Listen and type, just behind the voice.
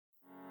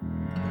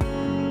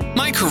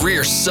My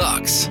career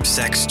sucks.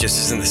 Sex just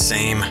isn't the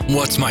same.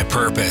 What's my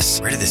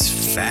purpose? Where did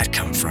this fat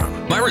come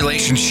from? My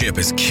relationship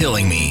is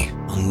killing me.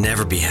 I'll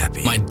never be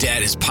happy. My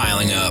debt is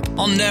piling up.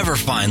 I'll never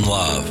find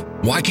love.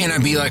 Why can't I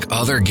be like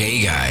other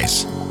gay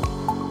guys?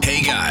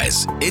 Hey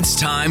guys, it's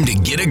time to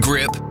get a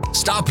grip,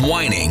 stop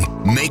whining,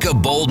 make a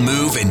bold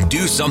move, and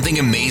do something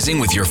amazing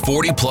with your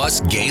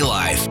 40-plus gay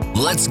life.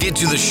 Let's get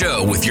to the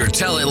show with your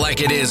Tell It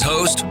Like It Is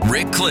host,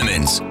 Rick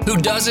Clemens, who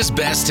does his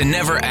best to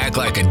never act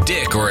like a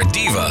dick or a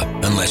diva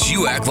unless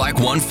you act like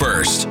one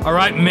first. All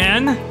right,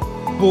 men,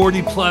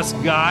 40-plus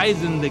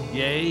guys in the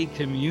gay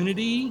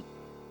community.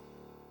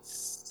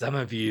 Some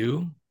of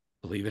you,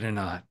 believe it or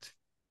not,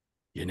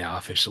 you're now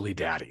officially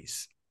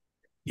daddies.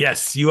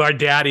 Yes, you are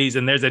daddies,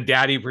 and there's a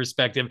daddy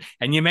perspective,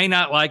 and you may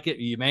not like it,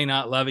 you may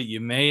not love it, you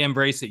may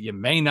embrace it, you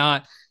may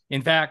not.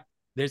 In fact,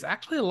 there's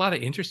actually a lot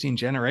of interesting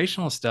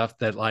generational stuff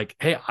that, like,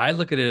 hey, I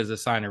look at it as a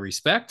sign of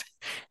respect,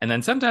 and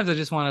then sometimes I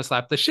just want to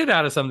slap the shit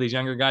out of some of these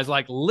younger guys,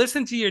 like,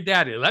 listen to your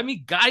daddy, let me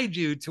guide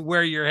you to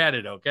where you're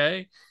headed,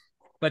 okay?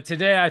 But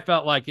today I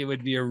felt like it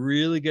would be a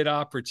really good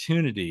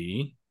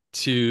opportunity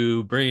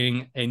to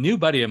bring a new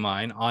buddy of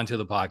mine onto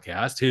the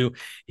podcast who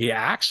he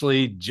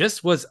actually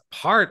just was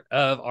part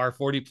of our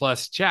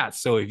 40-plus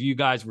chats. So if you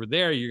guys were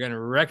there, you're going to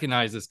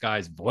recognize this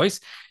guy's voice.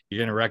 You're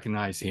going to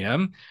recognize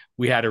him.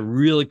 We had a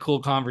really cool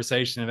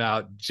conversation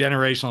about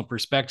generational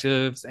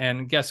perspectives.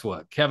 And guess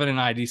what? Kevin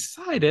and I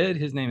decided,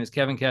 his name is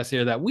Kevin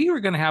Kasir, that we were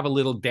going to have a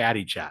little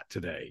daddy chat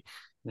today.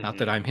 Mm-hmm. Not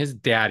that I'm his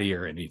daddy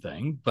or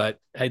anything, but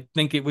I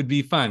think it would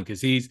be fun because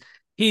he's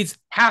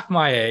half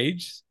my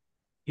age.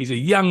 He's a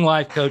young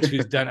life coach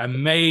who's done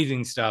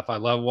amazing stuff. I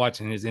love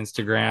watching his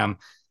Instagram.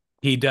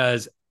 He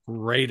does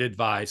great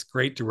advice,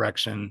 great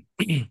direction.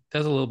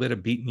 Does a little bit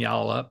of beating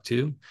y'all up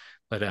too.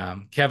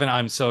 But Kevin,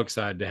 I'm so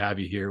excited to have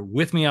you here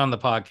with me on the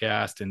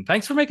podcast. And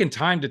thanks for making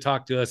time to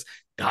talk to us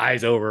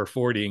guys over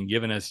 40 and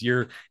giving us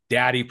your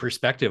daddy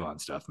perspective on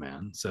stuff,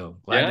 man. So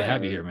glad to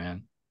have you here,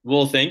 man.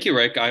 Well, thank you,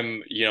 Rick.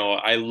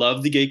 I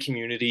love the gay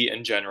community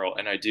in general,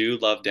 and I do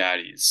love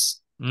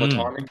daddies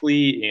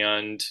platonically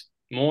and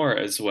more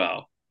as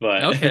well.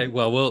 But okay,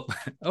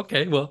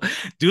 well,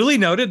 duly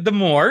noted, the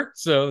more.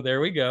 So there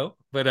we go.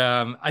 But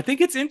I think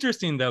it's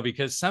interesting though,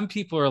 because some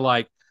people are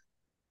like,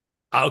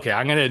 okay,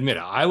 I'm going to admit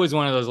it. I was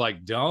one of those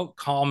like, don't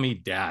call me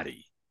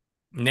daddy.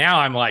 Now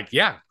I'm like,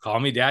 yeah, call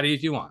me daddy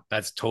if you want.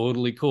 That's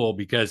totally cool,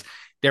 because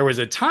there was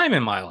a time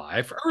in my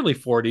life, early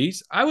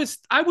 40s, I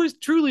was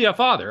truly a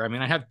father. I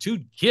mean, I have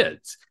 2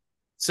 kids.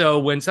 So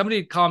when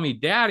somebody called me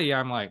daddy,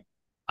 I'm like,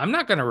 I'm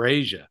not going to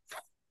raise you.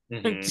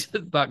 Mm-hmm. It's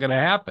just not going to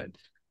happen.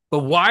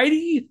 But why do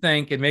you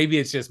think, and maybe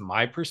it's just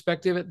my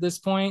perspective at this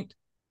point,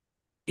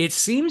 it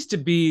seems to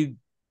be,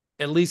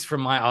 at least from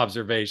my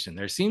observation,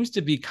 there seems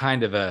to be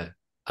kind of a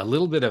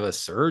little bit of a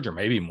surge, or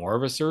maybe more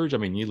of a surge. I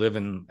mean, you live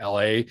in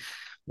LA,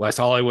 West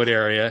Hollywood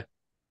area.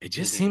 It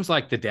just seems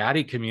like the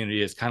daddy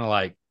community is kind of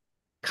like,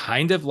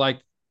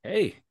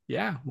 hey,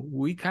 yeah,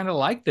 we kind of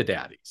like the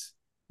daddies.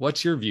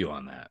 What's your view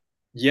on that?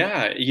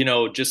 Yeah,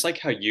 just like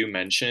how you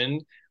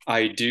mentioned,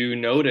 I do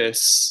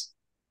notice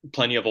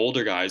plenty of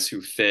older guys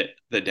who fit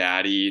the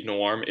daddy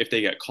norm. If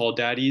they get called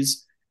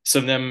daddies,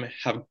 some of them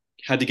have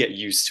had to get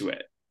used to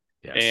it.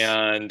 Yes.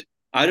 And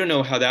I don't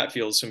know how that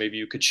feels, so maybe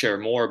you could share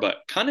more, but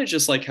kind of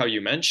just like how you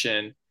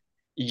mentioned,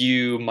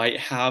 you might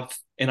have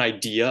an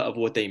idea of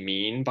what they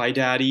mean by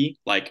daddy,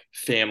 like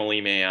family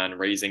man,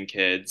 raising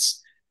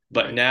kids.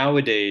 But right.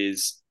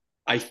 Nowadays,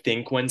 I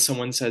think when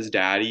someone says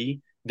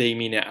daddy, they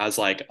mean it as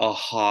like a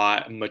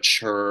hot,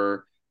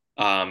 mature,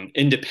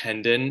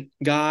 independent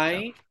guy.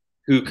 Yeah.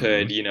 Who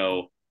could,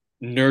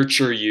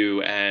 nurture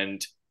you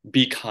and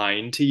be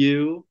kind to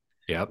you.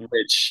 Yep.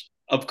 Which,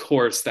 of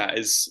course, that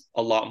is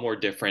a lot more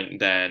different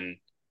than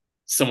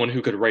someone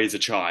who could raise a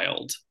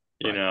child,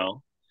 you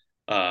know.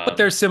 But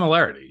there's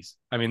similarities.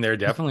 I mean, there are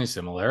definitely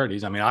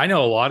similarities. I mean, I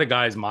know a lot of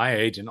guys my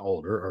age and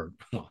older, or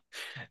well,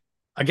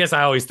 I guess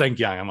I always think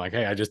young. I'm like,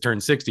 hey, I just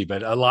turned 60.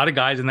 But a lot of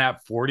guys in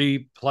that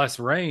 40-plus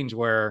range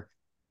where,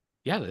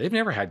 yeah, they've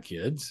never had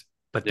kids.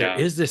 But there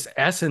is this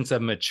essence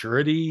of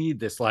maturity,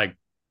 this like,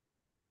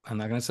 I'm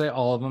not going to say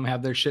all of them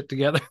have their shit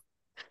together.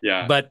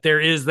 Yeah. But there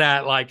is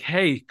that like,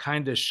 hey,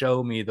 kind of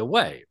show me the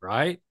way,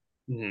 right?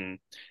 Mm-hmm.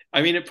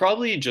 I mean, it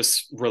probably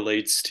just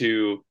relates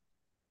to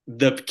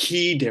the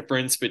key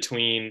difference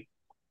between,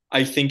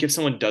 I think if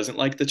someone doesn't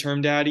like the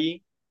term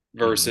daddy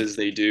versus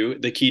they do,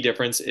 the key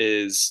difference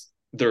is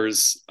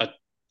there's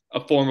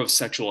a form of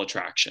sexual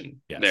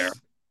attraction there.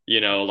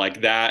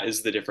 Like that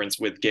is the difference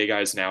with gay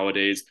guys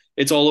nowadays.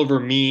 It's all over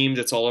memes.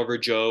 It's all over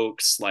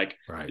jokes. Like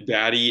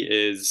daddy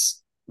is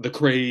the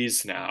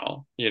craze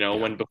now,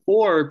 when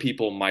before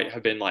people might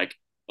have been like,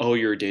 oh,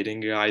 you're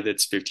dating a guy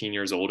that's 15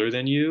 years older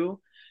than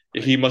you.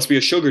 He must be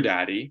a sugar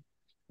daddy.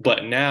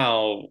 But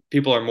now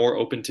people are more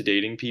open to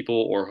dating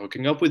people or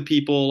hooking up with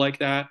people like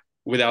that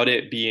without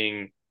it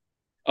being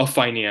a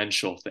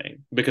financial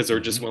thing, because they're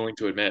just willing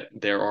to admit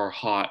there are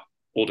hot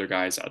older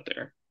guys out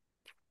there.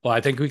 Well, I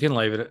think we can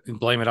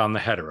blame it on the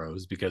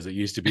heteros because it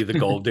used to be the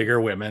gold digger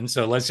women.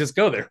 So let's just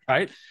go there,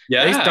 right?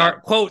 They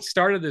Yeah.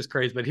 started this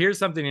craze. But here's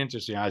something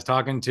interesting. I was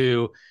talking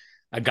to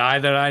a guy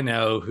that I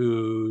know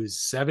who's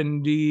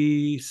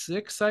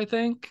 76, I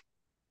think.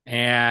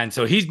 And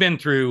so he's been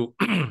through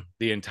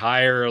the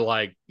entire,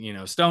 like,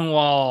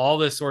 Stonewall, all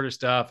this sort of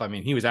stuff. I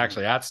mean, he was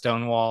actually at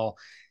Stonewall.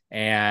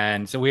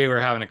 And so we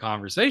were having a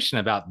conversation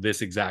about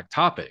this exact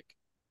topic.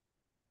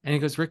 And he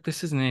goes, Rick,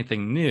 this isn't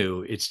anything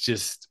new. It's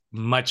just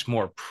much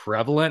more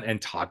prevalent and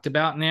talked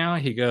about now.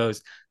 He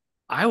goes,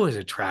 I was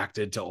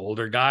attracted to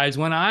older guys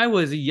when I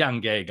was a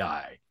young gay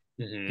guy.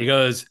 He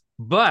goes,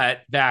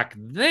 but back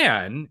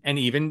then, and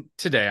even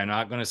today, I'm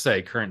not going to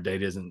say current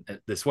date isn't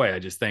this way. I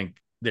just think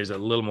there's a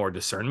little more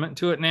discernment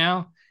to it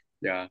now.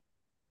 Yeah.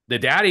 The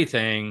daddy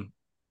thing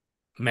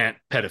meant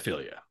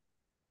pedophilia.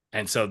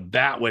 And so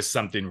that was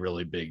something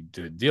really big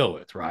to deal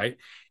with, right?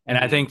 And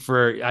I think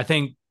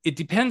it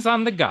depends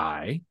on the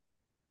guy.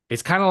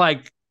 It's kind of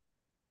like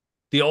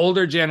the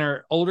older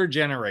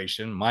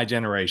generation, my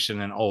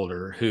generation and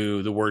older,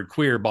 who the word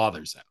queer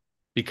bothers them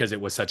because it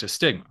was such a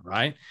stigma,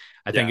 right?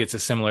 I think it's a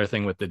similar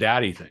thing with the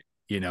daddy thing.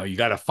 You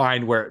got to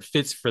find where it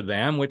fits for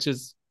them, which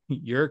is,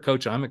 you're a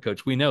coach, I'm a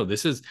coach. We know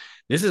this is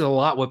a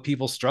lot what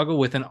people struggle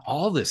with in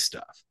all this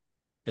stuff.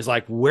 Is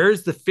like,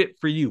 where's the fit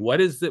for you?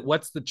 What's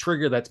the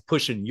trigger that's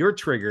pushing your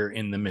trigger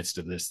in the midst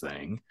of this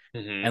thing?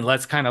 And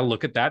let's kind of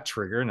look at that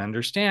trigger and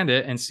understand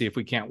it and see if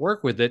we can't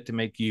work with it to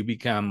make you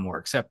become more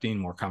accepting,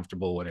 more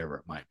comfortable, whatever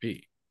it might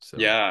be. So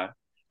Yeah.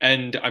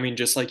 And I mean,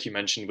 just like you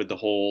mentioned with the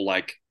whole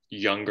like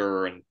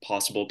younger and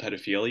possible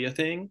pedophilia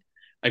thing,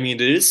 I mean,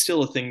 it is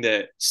still a thing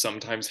that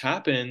sometimes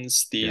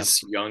happens.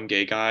 These young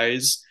gay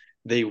guys,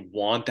 they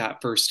want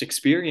that first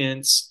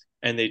experience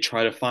and they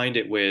try to find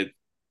it with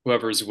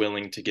whoever's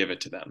willing to give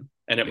it to them.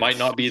 And it might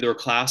not be their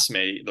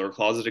classmate, their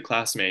closeted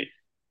classmate.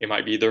 It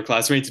might be their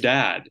classmate's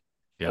dad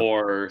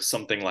or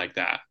something like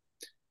that.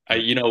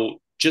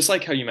 Just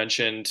like how you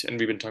mentioned, and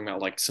we've been talking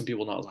about like some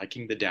people not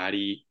liking the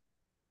daddy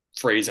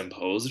phrase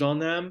imposed on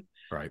them.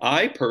 Right.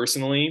 I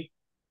personally,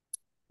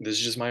 this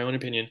is just my own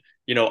opinion,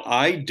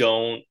 I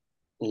don't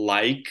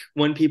like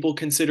when people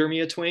consider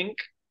me a twink.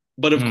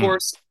 But of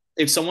course,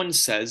 if someone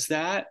says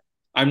that,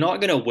 I'm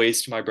not going to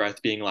waste my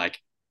breath being like,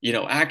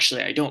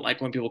 actually, I don't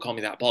like when people call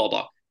me that, blah,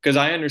 blah. Because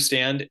I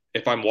understand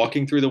if I'm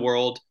walking through the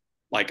world,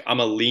 like I'm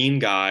a lean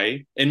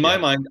guy. In my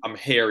mind, I'm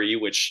hairy,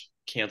 which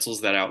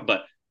cancels that out.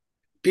 But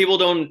people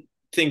don't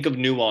think of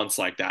nuance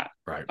like that.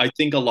 Right. I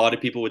think a lot of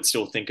people would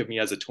still think of me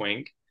as a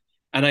twink.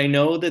 And I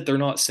know that they're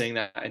not saying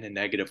that in a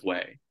negative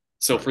way.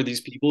 So for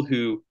these people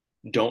who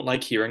don't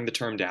like hearing the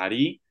term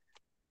daddy,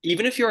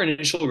 even if your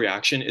initial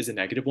reaction is a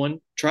negative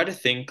one, try to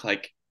think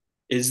like,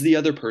 is the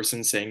other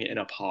person saying it in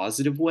a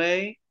positive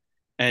way?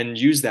 And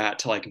use that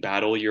to like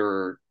battle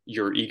your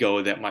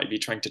ego that might be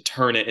trying to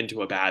turn it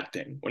into a bad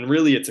thing when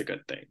really it's a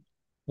good thing.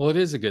 Well, it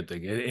is a good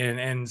thing.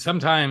 And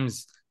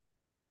sometimes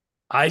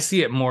I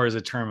see it more as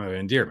a term of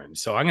endearment.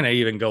 So I'm going to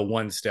even go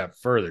one step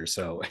further.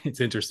 So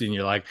it's interesting.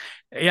 You're like,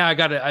 yeah,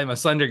 I'm a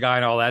slender guy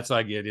and all that. So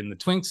I get in the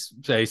twinks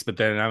face, but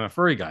then I'm a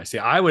furry guy. See,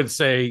 I would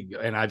say,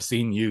 and I've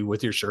seen you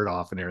with your shirt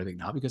off and everything,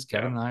 not because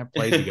Kevin and I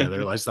played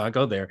together. Let's not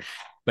go there.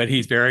 But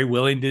he's very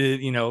willing to,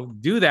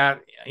 do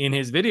that in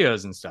his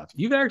videos and stuff.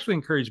 You've actually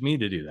encouraged me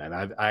to do that.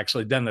 I've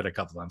actually done that a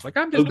couple of times. Like,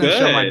 I'm just going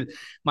to show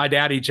my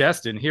daddy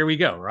chest and here we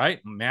go. Right.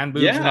 Man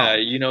boobs. Yeah.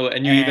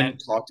 And you even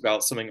talked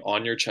about something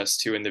on your chest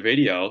too in the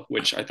video,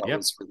 which I thought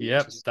was really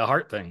interesting. The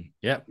heart thing.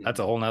 Yep. That's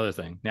a whole nother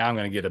thing. Now I'm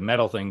going to get a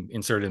metal thing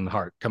inserted in the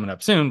heart coming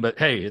up soon, but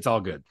hey, it's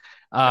all good.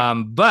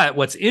 But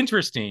what's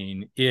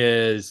interesting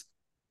is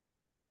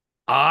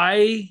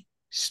I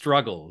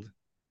struggled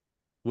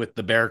with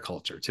the bear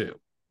culture too.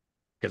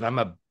 Because I'm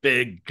a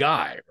big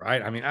guy, right?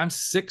 I mean, I'm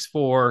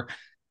 6'4"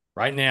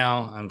 right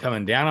now. I'm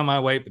coming down on my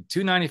weight, but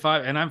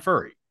 295, and I'm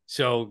furry.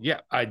 So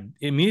yeah, I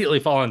immediately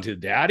fall into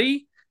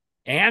daddy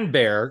and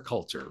bear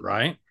culture,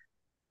 right?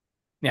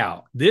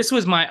 Now, this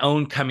was my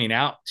own coming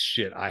out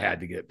shit I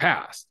had to get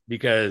past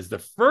because the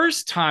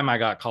first time I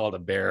got called a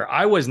bear,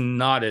 I was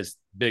not as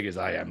big as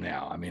I am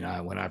now. I mean,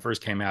 when I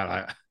first came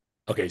out,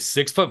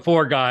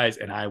 6'4" guys,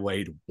 and I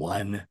weighed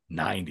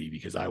 190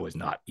 because I was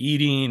not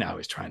eating. I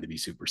was trying to be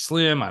super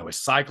slim. I was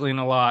cycling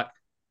a lot.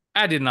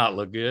 I did not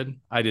look good.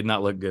 I did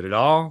not look good at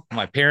all.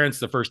 My parents,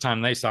 the first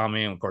time they saw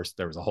me, and of course,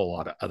 there was a whole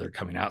lot of other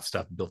coming out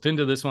stuff built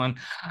into this one.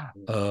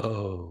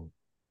 Oh,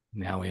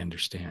 now we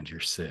understand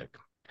you're sick.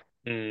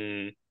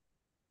 No,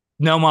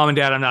 mom and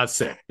dad, I'm not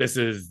sick. This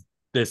is,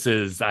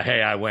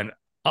 hey, I went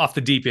off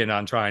the deep end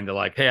on trying to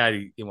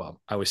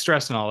I was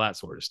stressed and all that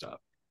sort of stuff.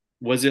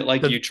 Was it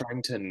like you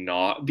trying to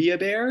not be a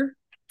bear?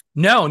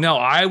 No,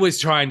 I was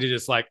trying to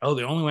just the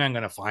only way I'm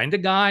going to find a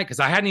guy, because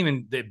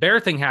the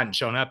bear thing hadn't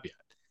shown up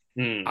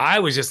yet. I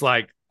was just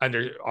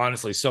under,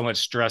 honestly, so much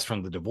stress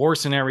from the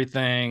divorce and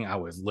everything. I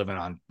was living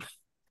on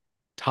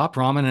top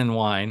ramen and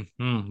wine.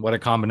 What a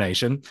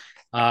combination.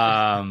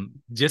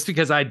 Just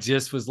because I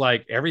just was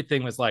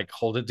everything was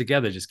hold it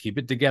together, just keep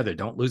it together.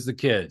 Don't lose the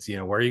kids.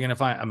 Where are you going to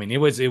find? I mean, it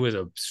was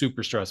a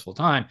super stressful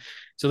time.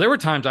 So there were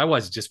times I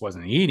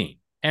wasn't eating.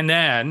 And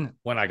then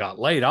when I got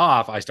laid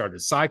off, I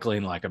started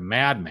cycling like a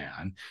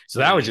madman. So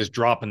that was Mhm. just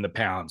dropping the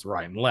pounds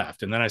right and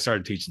left. And then I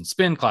started teaching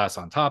spin class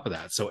on top of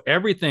that. So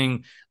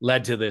everything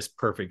led to this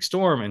perfect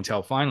storm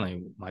until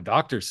finally my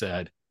doctor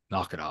said,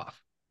 knock it off.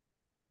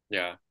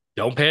 Yeah.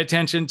 Don't pay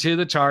attention to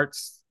the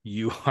charts.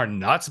 You are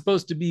not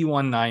supposed to be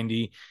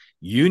 190.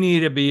 You need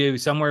to be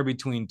somewhere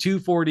between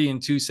 240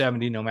 and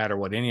 270, no matter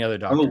what any other Oh,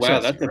 doctor wow. says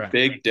to That's you, a right?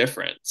 big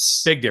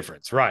difference. Big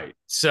difference, right?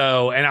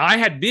 So, and I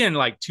had been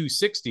like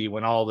 260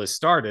 when all this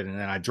started, and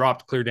then I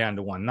dropped clear down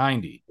to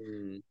 190.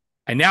 Mm.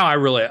 And now I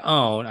really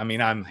own, I mean,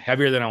 I'm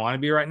heavier than I want to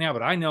be right now,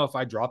 but I know if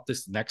I drop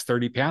this next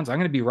 30 pounds, I'm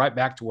going to be right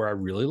back to where I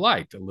really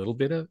liked a little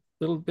bit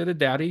of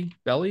daddy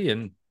belly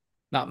and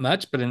not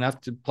much, but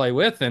enough to play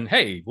with. And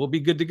hey, we'll be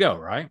good to go,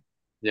 right?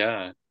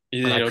 Yeah.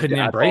 But I couldn't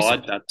Dad embrace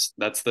bod, it.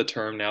 that's the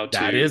term now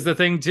That too. is the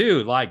thing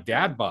too, like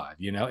Yeah. dad bod,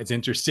 it's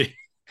interesting.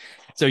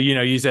 So,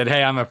 you said,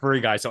 hey, I'm a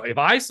furry guy. So if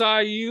I saw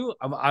you,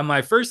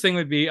 my first thing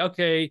would be,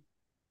 okay,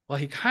 well,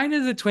 he kind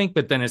of is a twink,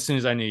 but then as soon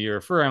as I knew you were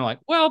a fur, I'm like,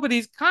 well, but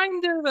he's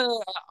kind of a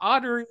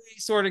ottery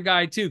sort of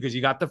guy too, because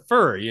you got the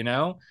fur.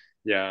 Yeah.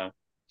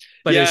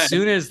 But as Yeah.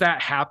 soon as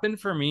that happened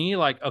for me,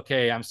 like,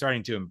 okay, I'm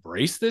starting to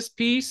embrace this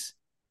piece,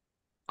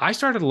 I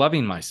started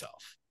loving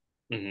myself.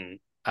 Mhm.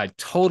 I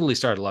totally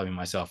started loving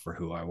myself for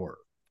who I were.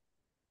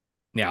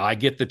 Now I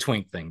get the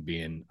twink thing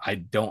being, I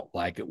don't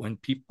like it when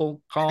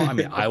people call. I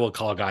mean, I will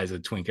call guys a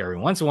twink every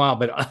once in a while,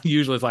 but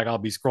usually it's like I'll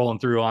be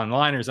scrolling through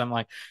online or something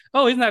like,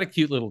 oh, isn't that a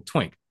cute little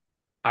twink?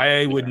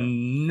 I would Yeah.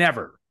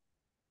 never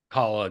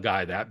call a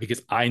guy that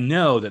because I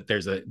know that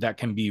that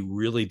can be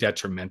really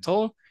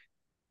detrimental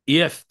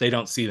if they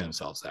don't see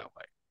themselves that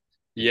way.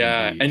 It can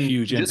Yeah. be a And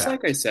huge just like I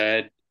impact.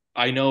 said,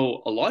 I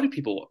know a lot of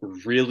people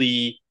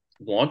really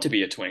want to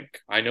be a twink.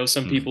 I know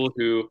some Mm. people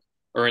who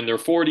are in their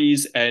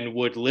 40s and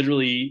would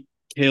literally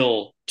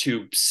kill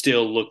to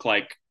still look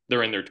like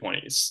they're in their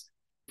 20s.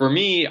 For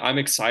me, I'm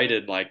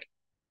excited. Like,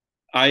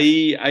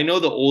 I know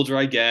the older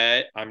I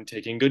get, I'm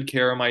taking good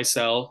care of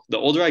myself. The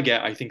older I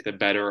get, I think the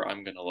better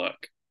I'm gonna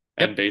look.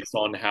 And Yep. based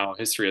on how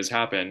history has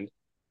happened,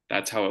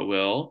 that's how it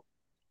will.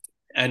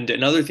 And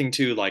another thing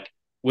too, like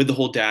with the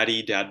whole dad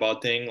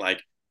bod thing,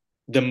 like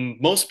the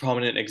most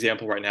prominent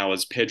example right now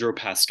is Pedro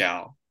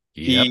Pascal.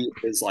 Yep. He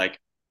is like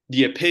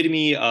the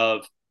epitome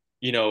of,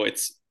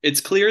 it's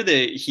clear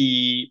that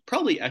he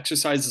probably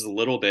exercises a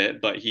little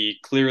bit, but he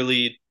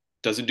clearly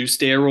doesn't do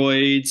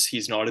steroids.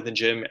 He's not in the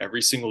gym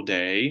every single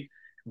day,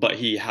 but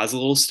he has a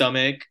little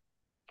stomach.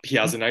 He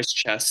has a nice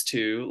chest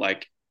too.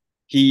 Like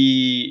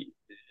he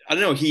I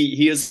don't know,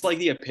 he is like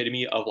the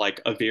epitome of like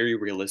a very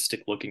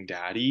realistic looking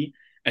daddy.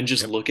 And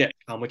just Yep. look at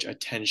how much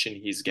attention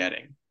he's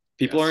getting.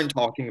 People Yes. aren't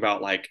talking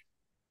about like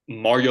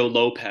Mario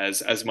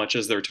Lopez as much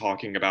as they're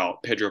talking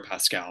about Pedro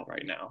Pascal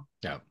right now.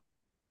 Yep.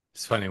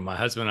 It's funny. My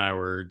husband and I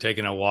were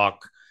taking a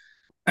walk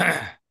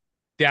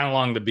down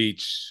along the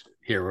beach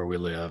here where we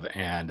live.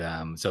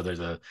 And so there's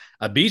a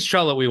beach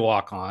trail that we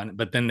walk on,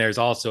 but then there's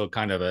also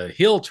kind of a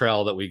hill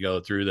trail that we go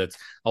through that's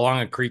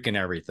along a creek and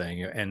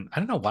everything. And I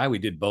don't know why we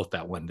did both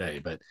that one day,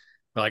 but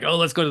we're like, oh,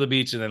 let's go to the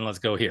beach and then let's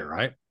go here,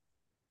 right?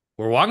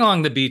 We're walking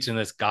along the beach and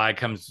this guy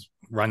comes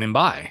running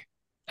by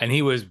and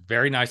he was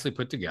very nicely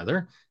put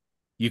together.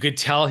 You could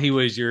tell he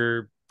was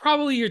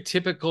probably your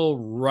typical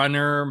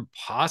runner,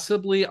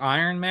 possibly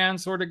Iron Man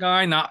sort of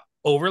guy, not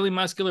overly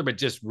muscular, but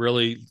just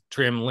really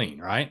trim, lean,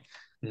 right?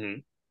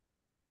 Mm-hmm.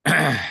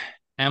 And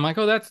I'm like,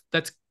 oh,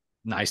 that's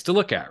nice to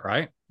look at,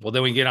 right? Well,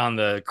 then we get on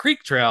the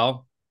creek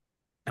trail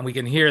and we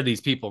can hear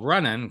these people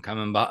running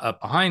coming up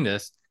behind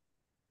us.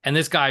 And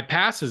this guy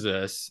passes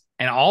us.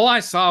 And all I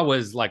saw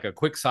was like a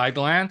quick side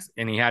glance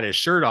and he had his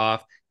shirt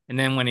off. And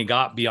then when he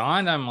got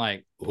beyond, I'm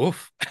like,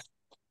 oof.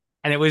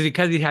 And it was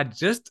because he had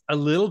just a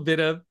little bit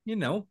of,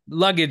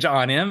 luggage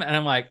on him. And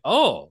I'm like,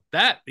 oh,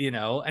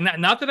 and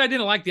not that I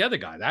didn't like the other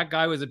guy. That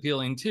guy was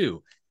appealing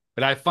too.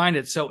 But I find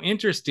it so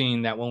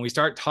interesting that when we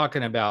start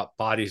talking about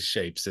body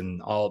shapes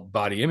and all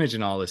body image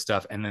and all this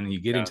stuff, and then you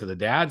get Yeah. into the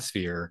dad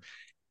sphere,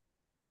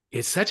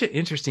 it's such an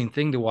interesting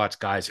thing to watch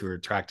guys who are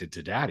attracted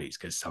to daddies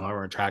because some of them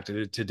are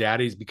attracted to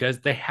daddies because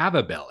they have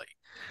a belly.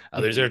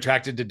 Others are Mm-hmm.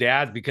 attracted to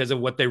dads because of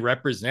what they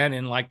represent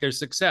in like their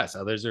success.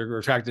 Others are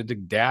attracted to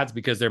dads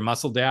because they're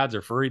muscle dads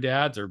or furry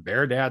dads or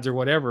bear dads or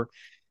whatever.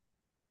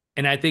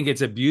 And I think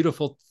it's a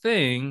beautiful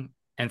thing.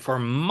 And for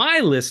my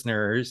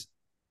listeners,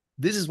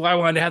 this is why I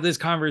wanted to have this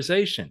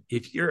conversation.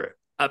 If you're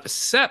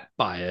upset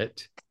by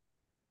it,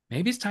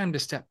 maybe it's time to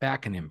step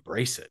back and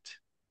embrace it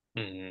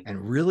Mm-hmm.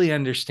 and really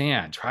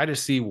understand. Try to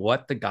see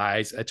what the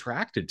guy's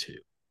attracted to,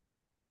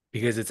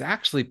 because it's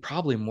actually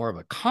probably more of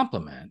a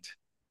compliment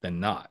than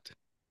not.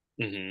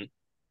 Mm-hmm.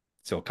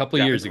 So a couple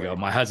of years ago,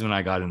 Definitely. my husband and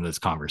I got into this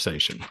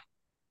conversation,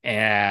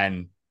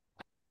 and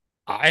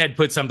I had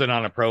put something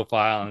on a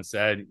profile and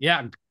said, "Yeah,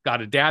 I've got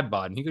a dad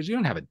bod." And he goes, "You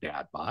don't have a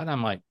dad bod."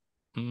 I'm like,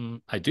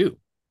 "I do."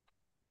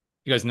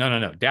 He goes,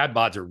 "No. Dad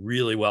bods are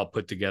really well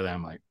put together."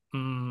 I'm like,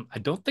 "I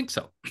don't think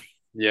so."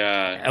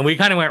 Yeah. And we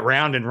kind of went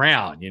round and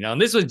round.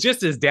 And this was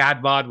just as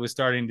dad bod was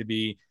starting to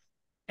be.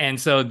 And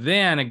so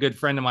then a good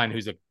friend of mine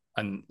who's a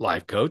a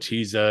life coach.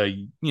 He's a,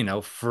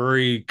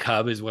 furry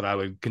cub is what I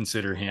would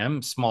consider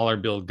him, smaller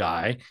build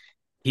guy.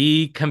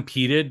 He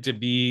competed to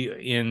be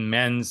in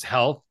men's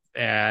health,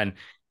 and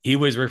he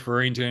was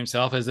referring to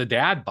himself as a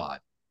dad bod.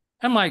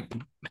 I'm like,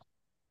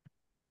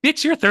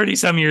 bitch, you're 30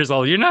 some years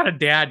old. You're not a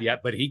dad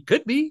yet, but he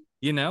could be,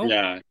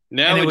 Yeah.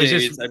 And it was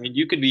just Nowadays, I mean,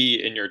 you could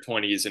be in your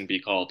 20s and be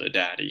called a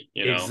daddy,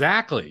 you know?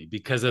 exactly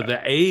because of Yeah.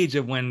 the age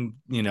of when,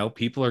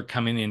 people are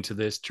coming into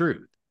this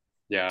truth.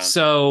 Yeah.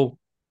 So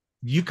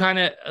you kind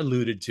of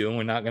alluded to, and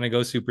we're not going to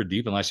go super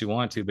deep unless you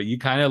want to, but you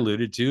kind of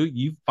alluded to,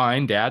 you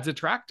find dads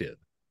attractive.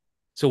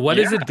 So what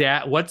Yeah. is a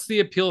dad? What's the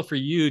appeal for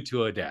you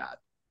to a dad?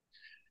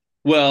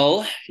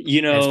 Well, And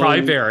it's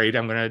probably varied.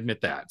 I'm going to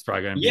admit that it's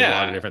probably going to be a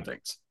lot of yeah, different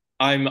things.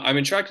 I'm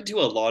attracted to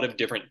a lot of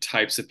different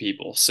types of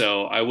people.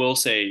 So I will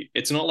say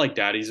it's not like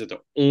daddies are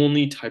the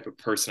only type of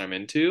person I'm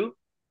into,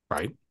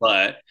 Right.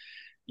 but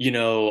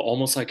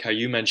almost like how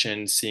you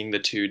mentioned seeing the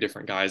two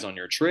different guys on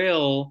your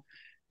trail,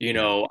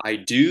 Yeah. I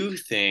do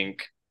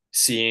think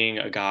seeing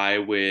a guy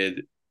with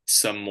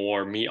some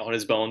more meat on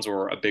his bones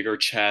or a bigger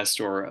chest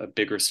or a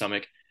bigger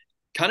stomach,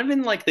 kind of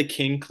in like the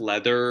kink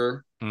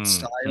leather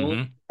style,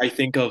 Mm-hmm. I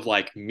think of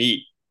like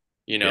meat,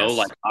 like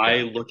Yes. I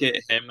Yeah. look at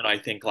him and I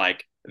think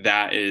like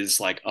that is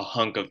like a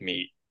hunk of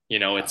meat.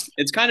 Yeah.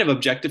 It's kind of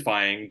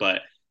objectifying,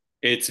 but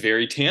it's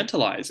very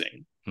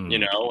tantalizing,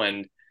 Mm.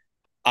 and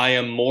I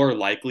am more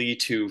likely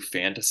to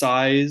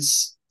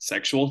fantasize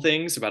sexual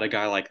things about a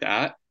guy like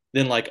that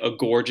than like a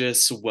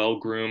gorgeous,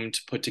 well-groomed,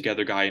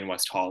 put-together guy in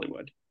West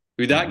Hollywood.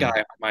 Who that guy Mm-hmm.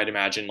 I might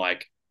imagine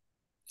like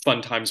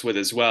fun times with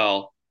as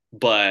well,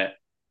 but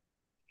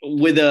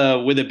with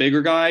a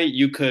bigger guy,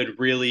 you could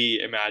really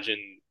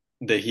imagine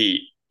the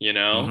heat,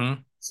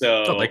 Mm-hmm.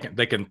 So they So can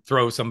they can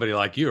throw somebody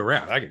like you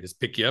around. I can just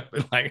pick you up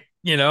and like,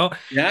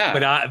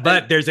 yeah,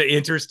 but there's an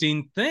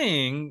interesting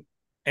thing.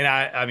 And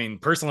I mean,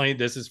 personally,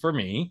 this is for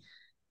me.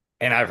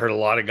 And I've heard a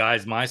lot of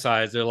guys my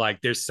size, they're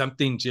like, there's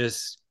something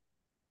just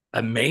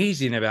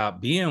amazing about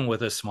being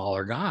with a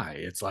smaller guy.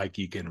 It's like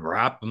you can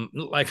wrap them,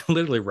 like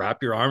literally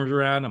wrap your arms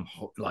around them,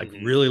 like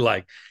mhm. really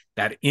like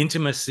that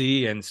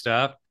intimacy and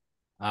stuff.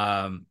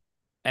 Um,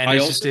 and I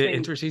it's just also an think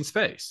interesting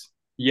space.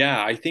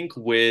 Yeah, I think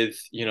with,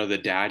 the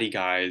daddy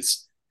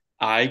guys,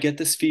 I get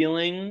this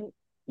feeling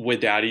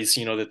with daddies,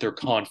 that they're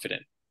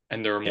confident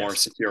and they're more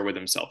Yes. secure with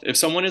themselves. If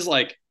someone is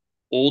like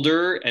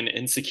older and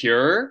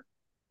insecure,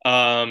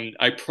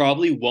 I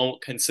probably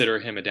won't consider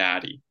him a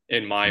daddy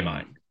in my Mm,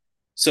 mind.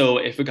 So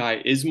if a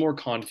guy is more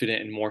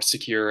confident and more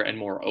secure and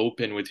more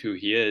open with who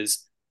he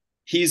is,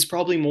 he's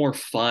probably more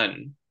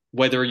fun,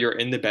 whether you're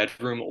in the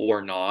bedroom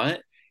or not.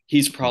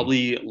 He's mm,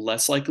 probably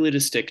less likely to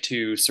stick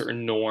to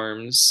certain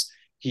norms.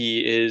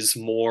 He is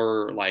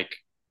more like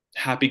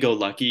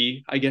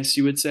happy-go-lucky, I guess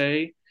you would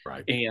say,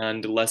 right.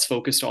 and less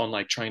focused on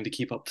like trying to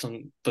keep up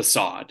some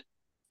facade,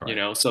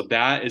 Right. So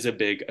that is a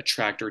big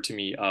attractor to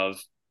me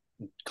of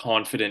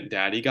confident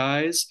daddy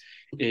guys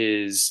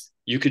is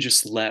you could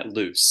just let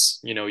loose.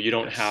 You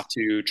don't have Yes.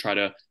 to try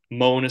to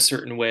moan a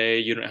certain way.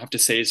 You don't have to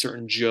say a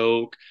certain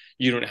joke.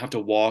 You don't have to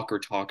walk or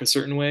talk a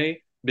certain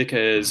way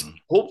because Mm,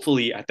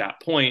 hopefully at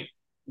that point,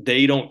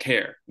 they don't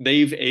care.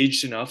 They've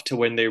aged enough to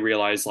when they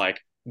realize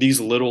like these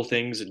little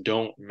things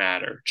don't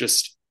matter.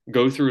 Just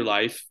go through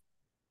life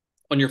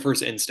on your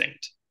first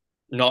instinct,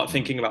 not mm,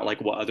 thinking about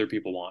like what other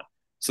people want.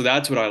 So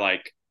that's what I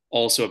like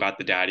also about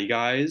the daddy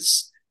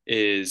guys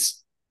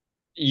is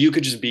you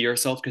could just be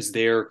yourself because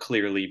they're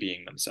clearly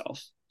being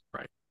themselves.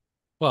 right.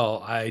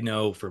 Well, I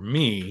know for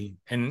me,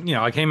 and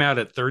I came out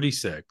at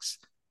 36.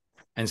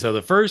 And so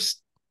the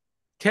first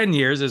 10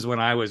 years is when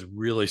I was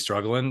really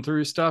struggling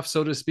through stuff,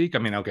 so to speak. I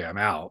mean, okay, I'm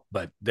out,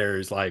 but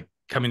there's like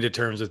coming to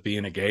terms with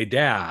being a gay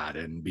dad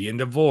and being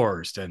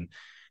divorced and,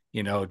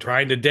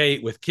 trying to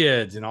date with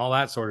kids and all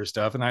that sort of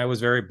stuff. And I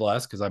was very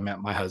blessed because I met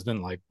my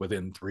husband like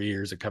within 3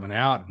 years of coming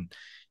out. And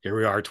here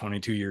we are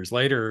 22 years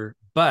later.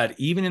 But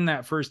even in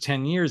that first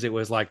 10 years, it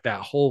was like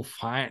that whole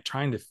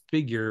trying to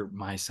figure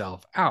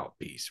myself out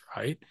piece,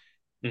 right?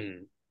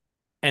 Mm-hmm.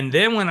 And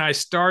then when I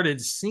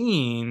started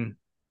seeing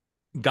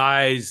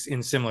guys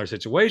in similar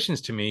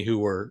situations to me who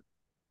were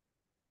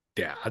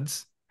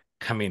dads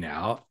coming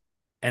out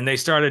and they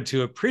started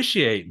to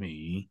appreciate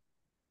me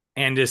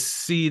and to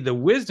see the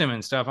wisdom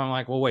and stuff, I'm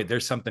like, well, wait,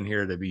 there's something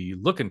here to be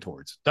looking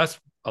towards. That's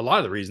a lot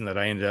of the reason that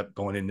I ended up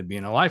going into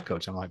being a life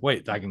coach. I'm like,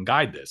 wait, I can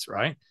guide this,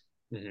 right?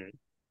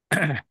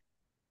 Mm-hmm.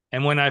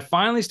 And when I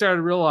finally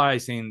started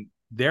realizing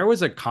there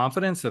was a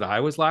confidence that I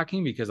was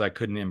lacking because I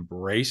couldn't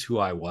embrace who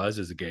I was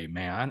as a gay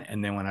man.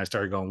 And then when I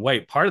started going,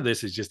 wait, part of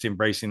this is just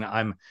embracing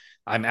I'm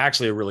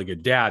actually a really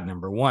good dad,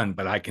 number one,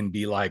 but I can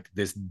be like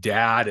this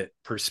dad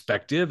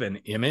perspective and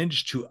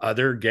image to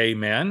other gay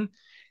men,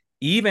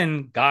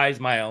 even guys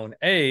my own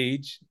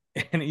age.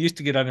 And it used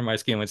to get under my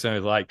skin when someone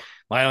was like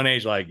my own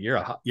age, like you're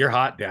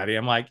hot, daddy.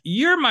 I'm like,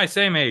 you're my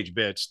same age,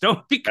 bitch.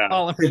 Don't be Yeah.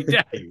 calling me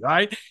daddy,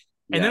 right?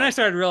 And then I Yeah.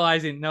 started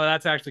realizing, no,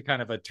 that's actually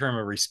kind of a term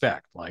of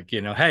respect. Like,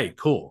 hey,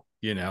 cool.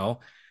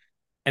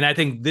 And I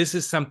think this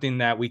is something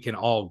that we can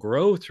all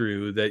grow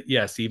through that,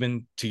 yes,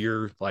 even to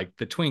your like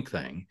the twink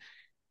thing,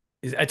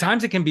 is at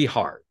times it can be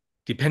hard.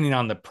 depending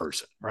on the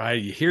person,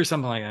 right? You hear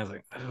something like that, it's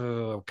like,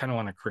 oh, I kind of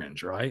want to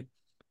cringe, right?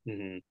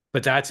 Mm-hmm.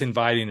 But that's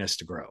inviting us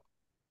to grow.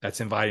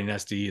 That's inviting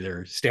us to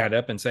either stand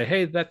up and say,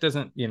 hey, that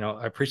doesn't,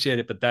 I appreciate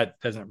it, but that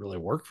doesn't really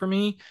work for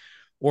me.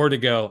 Or to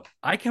go,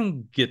 I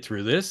can get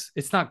through this.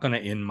 It's not going to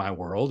end my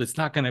world. It's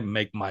not going to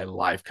make my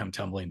life come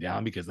tumbling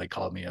down because they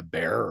called me a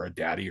bear or a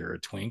daddy or a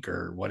twink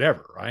or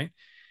whatever, right?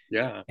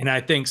 Yeah. And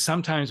I think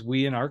sometimes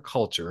we in our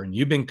culture, and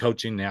you've been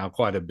coaching now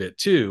quite a bit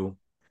too,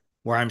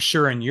 where I'm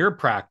sure in your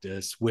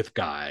practice with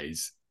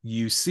guys,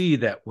 you see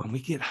that when we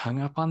get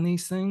hung up on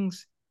these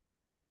things,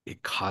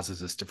 it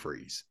causes us to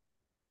freeze.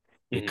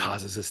 It Mm-hmm.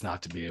 causes us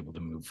not to be able to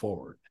move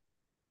forward.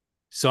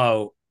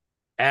 So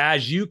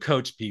as you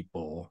coach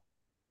people,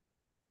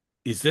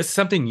 is this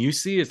something you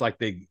see? Is like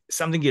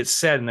something gets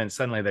said and then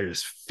suddenly they're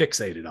just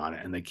fixated on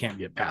it and they can't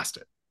get past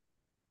it?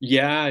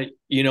 Yeah,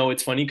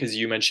 it's funny because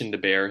you mentioned the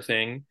bear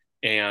thing,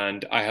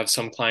 and I have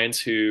some clients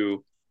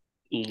who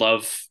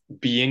love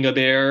being a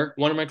bear.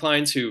 One of my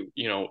clients who,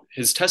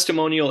 his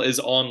testimonial is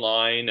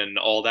online and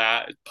all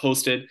that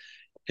posted.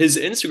 His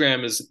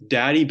Instagram is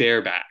Daddy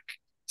Bareback.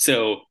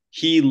 So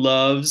he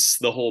loves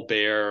the whole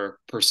bear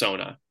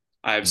persona.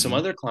 I have some Mm-hmm.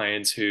 other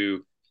clients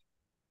who,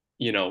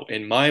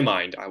 in my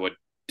mind, I would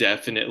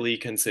definitely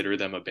consider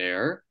them a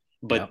bear,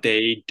 but Yep.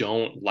 they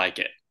don't like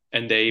it.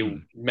 And they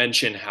Mm.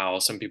 mention how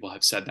some people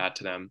have said that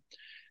to them.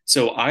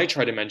 So I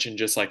try to mention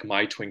just like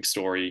my twink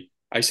story.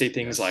 I say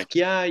things Yes. like,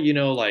 yeah,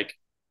 like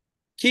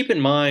keep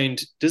in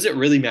mind, does it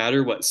really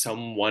matter what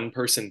some one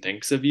person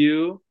thinks of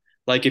you?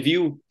 Like if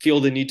you feel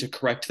the need to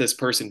correct this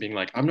person being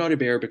like, I'm not a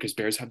bear because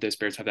bears have this,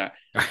 bears have that.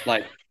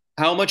 Like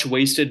how much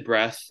wasted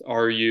breath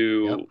are Yep.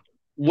 you,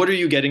 what are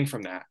you getting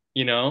from that?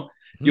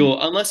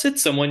 Mm-hmm. Unless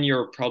it's someone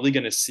you're probably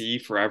going to see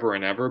forever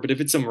and ever, but if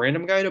it's some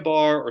random guy at a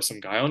bar or some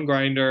guy on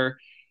Grinder,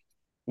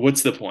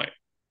 what's the point?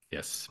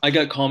 Yes. I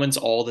get comments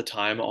all the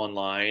time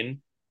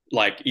online,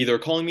 like either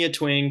calling me a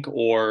twink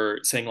or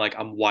saying like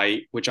I'm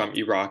white, which I'm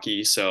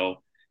Iraqi.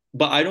 So,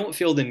 but I don't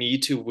feel the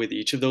need to with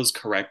each of those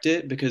correct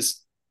it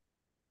because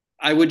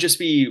I would just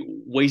be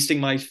wasting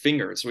my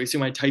fingers, wasting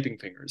my typing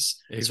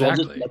fingers. So I'll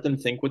just Exactly. let them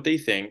think what they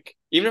think.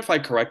 Even if I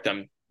correct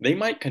them, they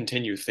might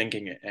continue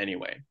thinking it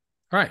anyway.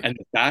 Right. And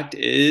the fact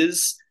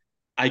is,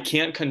 I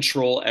can't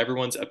control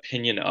everyone's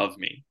opinion of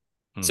me.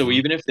 So Mm-hmm.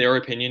 even if their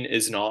opinion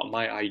is not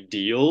my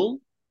ideal,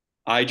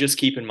 I just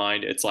keep in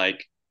mind it's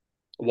like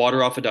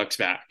water off a duck's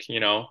back.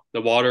 The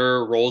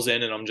water rolls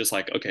in and I'm just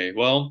like, okay,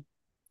 well,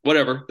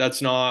 whatever.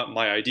 That's not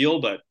my ideal,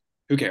 but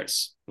who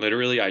cares?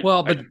 Literally,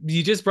 Well, I but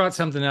you just brought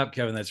something up,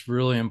 Kevin, that's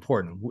really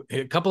important.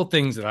 A couple of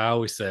things that I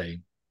always say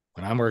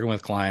when I'm working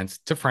with clients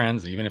to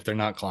friends, even if they're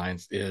not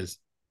clients, is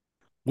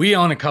we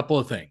own a couple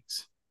of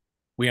things.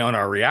 We own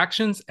our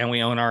reactions and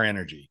we own our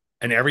energy.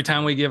 And every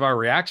time we give our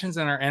reactions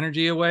and our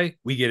energy away,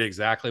 we get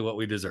exactly what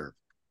we deserve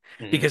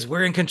Mhm. because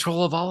we're in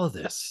control of all of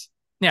this.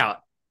 Now,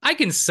 I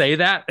can say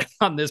that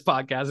on this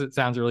podcast. It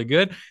sounds really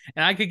good.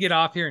 And I could get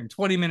off here in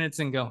 20 minutes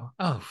and go,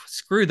 oh,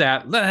 screw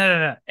that.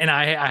 And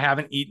I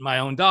haven't eaten my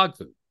own dog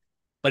food.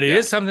 But it Yeah.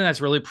 is something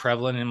that's really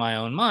prevalent in my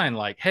own mind.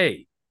 Like,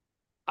 hey,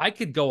 I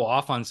could go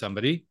off on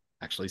somebody.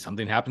 Actually,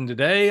 something happened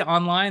today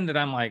online that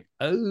I'm like,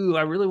 oh,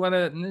 I really want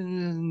to.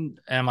 And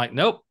I'm like,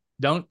 nope,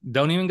 don't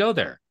even go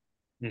there.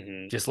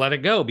 Hmm. Just let it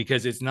go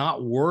because it's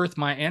not worth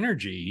my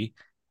energy.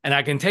 And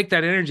I can take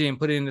that energy and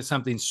put it into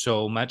something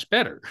so much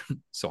better.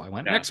 So I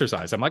went and Yeah.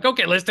 exercised. I'm like,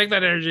 okay, let's take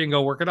that energy and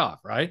go work it off.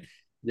 Right.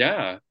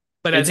 Yeah.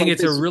 But I It's think like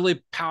it's a this.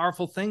 really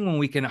powerful thing when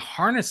we can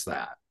harness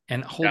that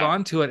and hold Yeah.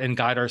 on to it and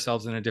guide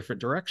ourselves in a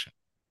different direction.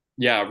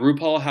 Yeah.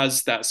 RuPaul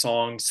has that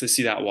song,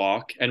 Sissy That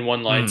Walk. And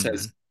one line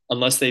says, Mm.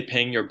 unless they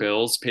paying your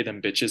bills, pay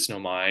them bitches no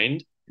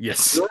mind.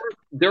 Yes.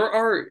 There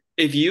are,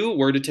 if you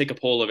were to take a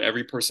poll of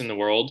every person in the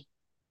world,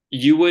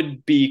 you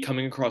would be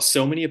coming across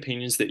so many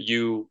opinions that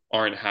you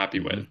aren't happy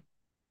with. Mm-hmm.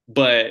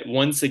 But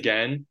once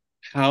again,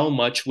 how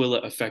much will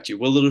it affect you?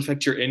 Will it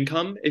affect your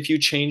income if you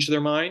change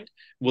their mind?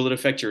 Will it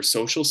affect your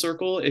social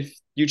circle if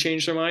you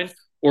change their mind?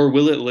 Or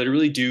will it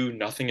literally do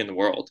nothing in the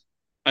world?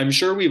 I'm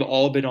sure we've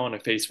all been on a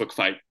Facebook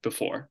fight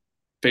before,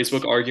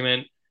 Facebook Yes.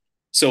 argument.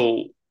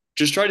 So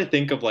just try to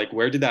think of like,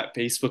 where did that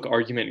Facebook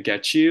argument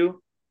get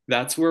you?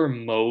 That's where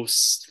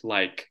most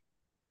like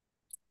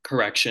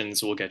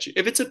corrections will get you.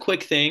 If it's a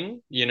quick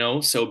thing,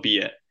 so be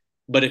it.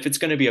 But if it's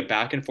going to be a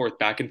back and forth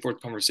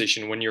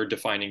conversation when you're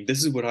defining,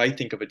 this is what I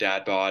think of a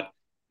dad bod,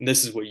 and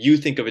this is what you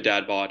think of a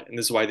dad bod, and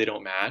this is why they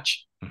don't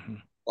match. Mm-hmm.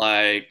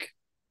 Like,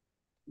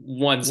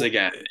 once Well,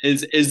 again,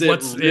 is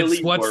it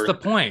really what's worth the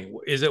it? point?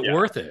 Is it Yeah.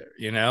 worth it?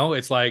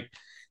 It's like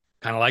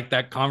kind of like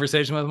that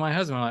conversation with my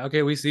husband. I'm like,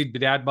 okay, we see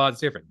dad bods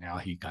different. Now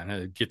he kind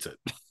of gets it.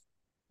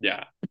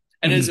 Yeah.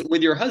 And as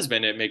with your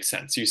husband, it makes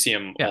sense. You see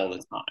him Yeah. all the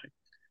time.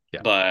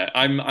 Yeah. But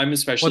I'm Well,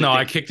 especially no, I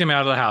thinking, kicked him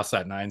out of the house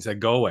that night and said,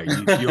 go away.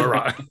 You're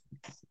wrong.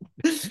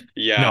 No,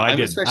 yeah, I I'm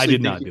didn't. I especially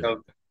did not thinking do that.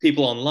 of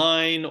people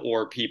online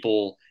or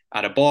people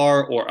at a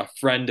bar or a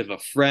friend of a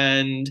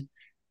friend.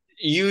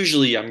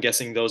 Usually I'm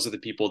guessing those are the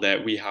people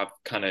that we have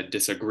kind of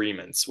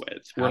disagreements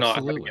with. We're not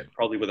having it Absolutely.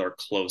 probably with our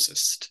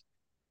closest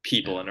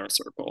people Yeah. in our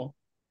circle.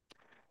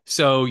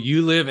 So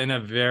you live in a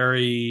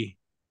very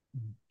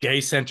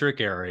gay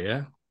centric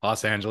area,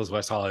 Los Angeles,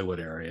 West Hollywood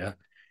area.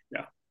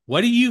 Yeah.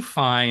 What do you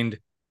find?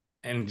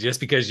 And just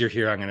because you're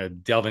here, I'm going to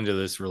delve into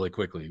this really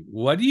quickly.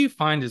 What do you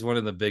find is one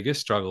of the biggest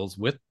struggles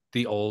with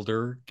the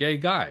older gay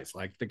guys,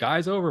 like the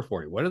guys over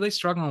 40? What are they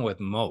struggling with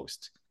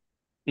most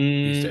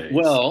these days?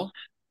 Well,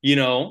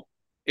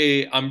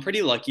 I'm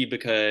pretty lucky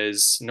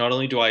because not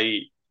only do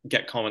I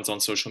get comments on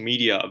social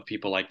media of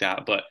people like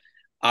that, but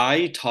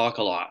I talk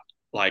a lot,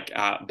 like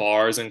at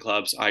bars and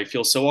clubs. I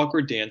feel so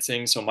awkward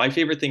dancing. So my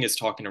favorite thing is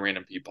talking to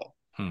random people.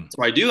 Hmm.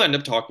 So I do end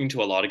up talking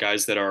to a lot of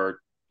guys that are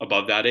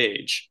above that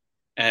age.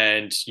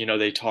 And,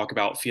 they talk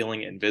about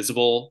feeling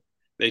invisible.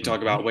 They talk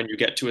Mm-hmm. about when you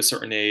get to a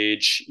certain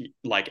age,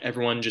 like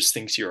everyone just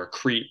thinks you're a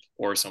creep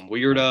or some Right.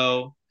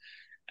 weirdo.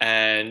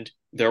 And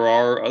there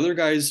are other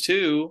guys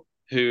too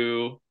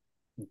who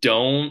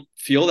don't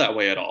feel that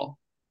way at all.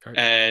 Right.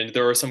 And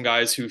there are some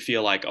guys who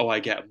feel like, oh, I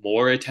get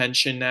more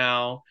attention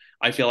now.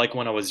 I feel like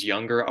when I was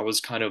younger, I was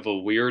kind of a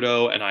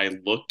weirdo and I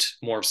looked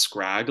more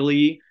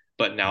scraggly.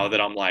 But now that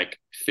Mm-hmm. I'm like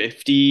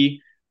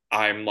 50,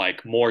 I'm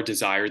like more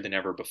desired than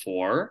ever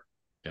before.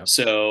 Yep.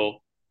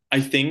 So I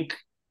think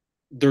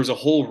there's a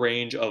whole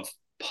range of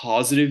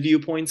positive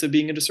viewpoints of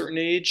being at a certain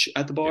age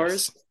at the Yes.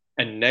 bars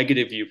and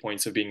negative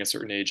viewpoints of being a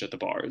certain age at the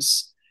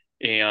bars.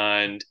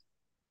 And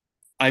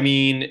I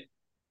mean,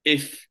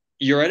 if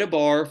you're at a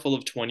bar full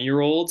of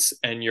 20-year-olds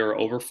and you're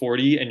over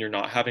 40 and you're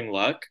not having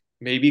luck,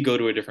 maybe go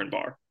to a different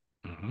bar.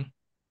 Mm-hmm.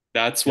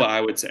 That's what Yep.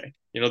 I would say.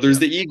 There's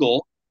Yep. the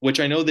Eagle, which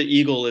I know the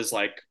Eagle is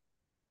like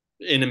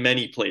in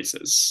many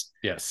places.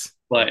 Yes.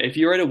 But Yep. if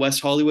you're at a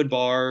West Hollywood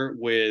bar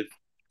with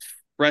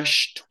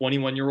fresh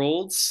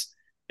 21-year-olds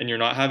and you're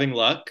not having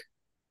luck,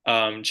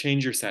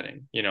 change your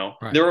setting.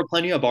 Right. There are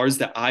plenty of bars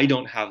that I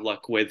don't have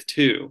luck with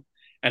too.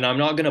 And I'm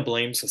not going to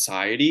blame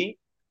society.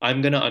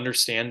 I'm going to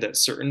understand that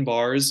certain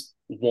bars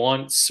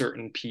want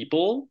certain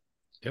people,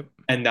 Yep.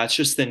 and that's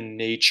just the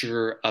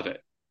nature of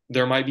it.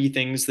 There might be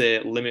things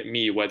that limit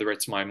me, whether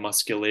it's my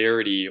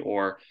muscularity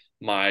or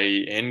my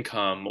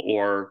income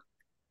or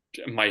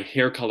my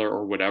hair color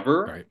or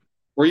whatever, Right.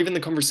 or even the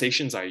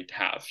conversations I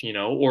have,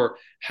 or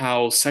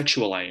how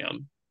sexual I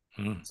am.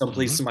 Some Mm-hmm.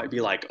 places might be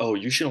like, oh,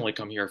 you should only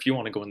come here if you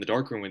want to go in the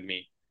dark room with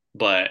me.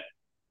 But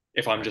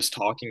if I'm Right. just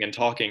talking and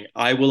talking,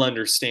 I will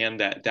understand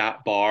that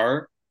that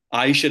bar,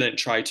 I shouldn't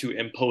try to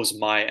impose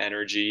my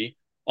energy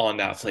on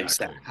that place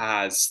that Exactly.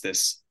 has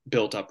this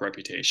built up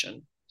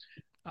reputation.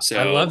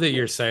 I love So, that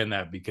you're saying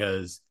that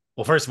because,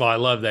 well, first of all, I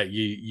love that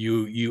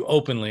you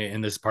openly,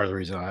 and this is part of the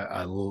reason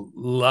I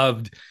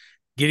loved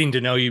getting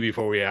to know you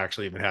before we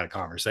actually even had a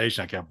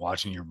conversation. I kept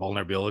watching your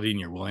vulnerability and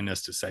your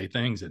willingness to say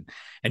things, and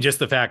just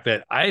the fact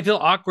that I feel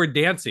awkward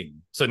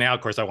dancing. So now,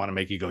 of course, I want to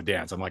make you go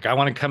dance. I'm like, I'm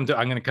going to come to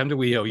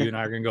WeHo. You and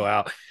I are going to go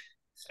out,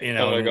 oh my and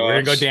we're going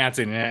to go gosh,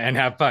 dancing and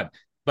have fun.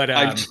 But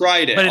I've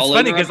tried it. but it's I'll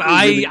funny interrupt because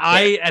you really quick.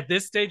 I at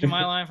this stage of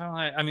my life, I'm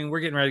like, I mean,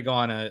 we're getting ready to go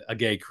on a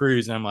gay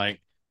cruise, and I'm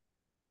like,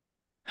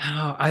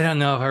 oh, I don't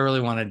know if I really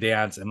want to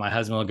dance. And my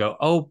husband will go,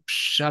 "Oh,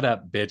 shut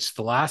up, bitch.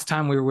 The last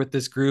time we were with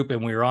this group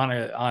and we were on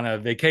a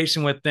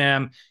vacation with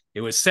them,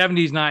 it was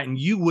 70s night and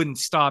you wouldn't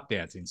stop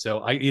dancing."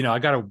 So I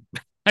gotta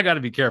I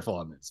gotta be careful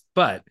on this.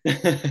 But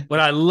what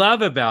I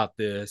love about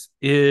this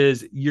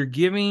is you're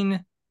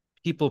giving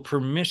people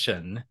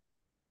permission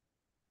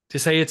to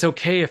say it's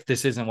okay if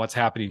this isn't what's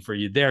happening for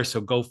you there. So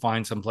go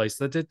find some place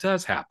that it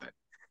does happen.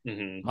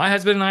 Mhm. My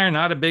husband and I are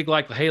not a big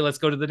like, hey, let's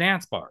go to the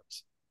dance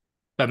bars.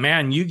 But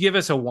man, you give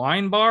us a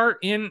wine bar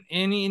in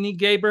any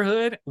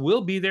neighborhood,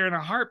 we'll be there in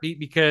a heartbeat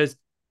because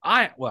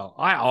I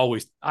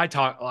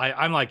talk.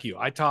 I'm like you.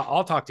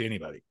 I'll talk to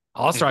anybody.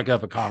 I'll strike Mhm.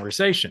 up a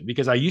conversation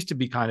because I used to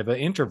be kind of an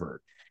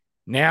introvert.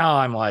 Now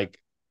I'm like,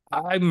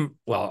 I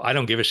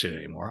don't give a shit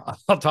anymore.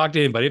 I'll talk to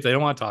anybody. If they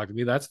don't want to talk to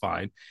me, that's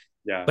fine.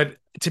 Yeah. But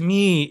to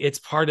me, it's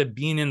part of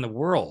being in the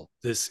world.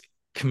 This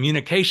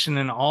communication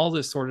and all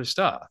this sort of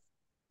stuff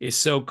is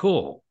so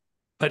cool.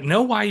 But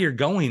know why you're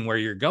going where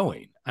you're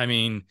going. I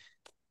mean,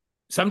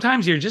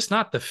 sometimes you're just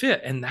not the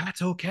fit, and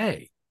that's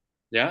okay.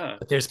 Yeah.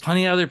 But there's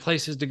plenty of other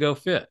places to go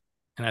fit.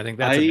 And I think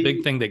that's a big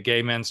I thing that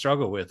gay men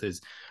struggle with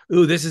is,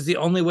 ooh, this is the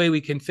only way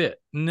we can fit.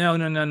 No,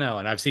 no, no, no.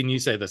 And I've seen you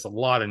say this a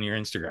lot on your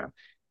Instagram.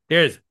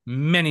 There's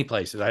many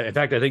places. In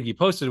fact, I think you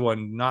posted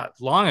one not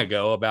long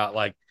ago about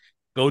like,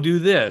 go do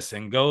this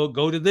and go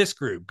to this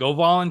group, go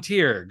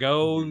volunteer,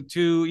 go Mhm.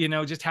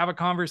 to, just have a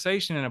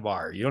conversation in a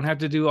bar. You don't have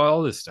to do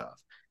all this stuff.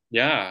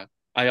 Yeah.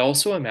 I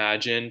also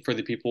imagine for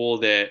the people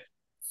that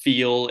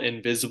feel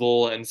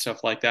invisible and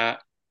stuff like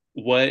that,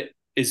 what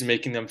is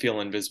making them feel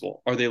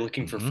invisible? Are they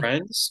looking for Mm-hmm.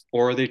 friends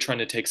or are they trying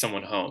to take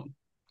someone home?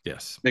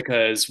 Yes.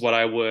 Because what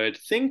I would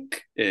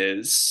think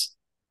is,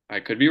 I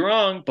could be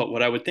wrong, but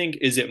what I would think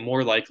is it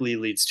more likely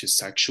leads to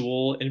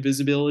sexual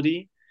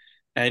invisibility.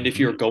 And if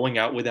Mm-hmm. you're going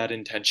out with that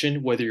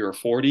intention, whether you're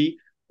 40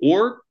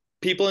 or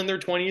people in their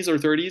 20s or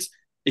 30s,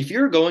 if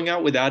you're going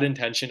out with that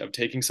intention of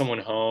taking someone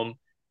home,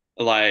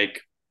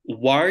 like,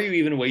 why are you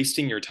even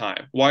wasting your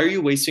time? Why are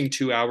you wasting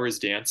 2 hours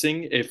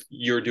dancing if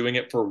you're doing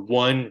it for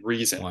one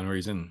reason? One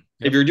reason.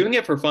 If Yep. you're doing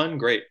it for fun,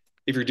 great.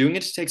 if you're doing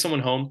it to take someone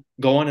home,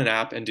 go on an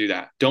app and do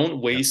that. Don't Yep.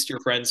 waste your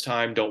friend's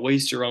time. Don't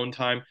waste your own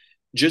time.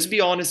 Just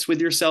be honest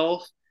with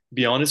yourself.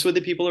 Be honest with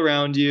the people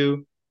around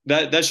you.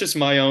 That's just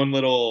my own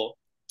little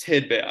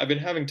tidbit. I've been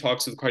having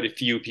talks with quite a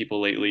few people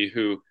lately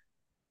who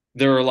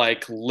they're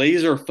like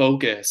laser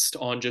focused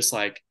on just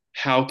like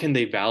how can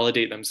they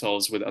validate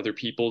themselves with other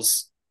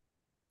people's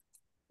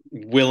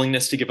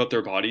willingness to give up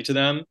their body to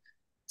them.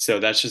 So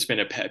that's just been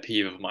a pet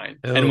peeve of mine.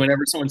 And Oh,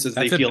 whenever someone says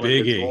they that's a feel biggie.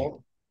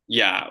 invisible,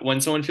 yeah,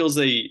 when someone feels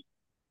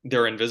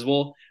they're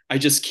invisible, I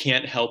just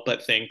can't help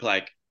but think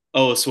like,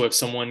 oh, so if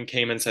someone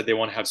came and said they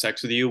want to have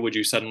sex with you, would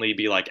you suddenly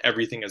be like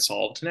everything is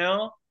solved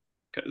now?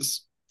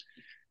 Because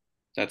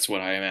that's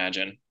what I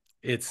imagine.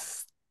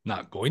 It's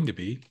not going to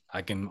be.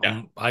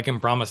 Yeah, I can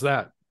promise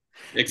that.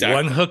 One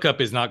exactly.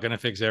 hookup is not going to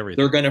fix They're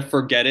everything. gonna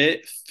forget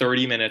it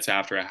 30 minutes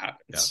after it Yeah.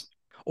 happens.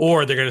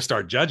 Or they're going to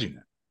start judging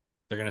it.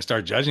 They're going to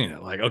start judging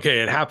it. Like,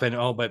 okay, it happened.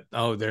 Oh, but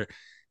they're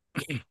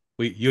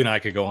you and I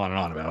could go on and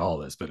on about all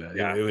this, but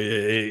Yeah.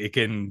 it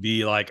can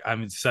be like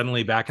I'm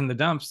suddenly back in the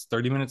dumps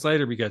 30 minutes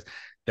later because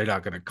they're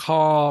not going to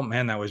call.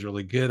 Man, that was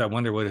really good. I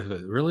wonder what if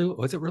it really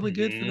was it really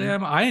good for Hmm.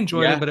 them. I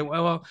enjoyed it,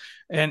 Yeah.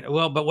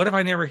 but but what if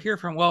I never hear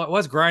from? Well, it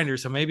was Grinder,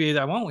 so maybe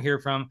I won't hear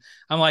from.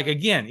 I'm like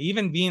again,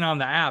 even being on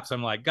the apps,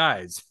 I'm like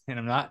guys, and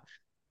I'm not.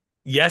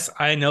 Yes,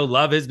 I know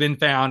love has been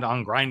found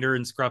on Grinder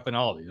and Scruff and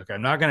all these. Okay,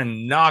 I'm not going to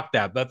knock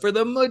that, but for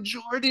the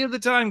majority of the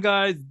time,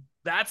 guys,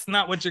 that's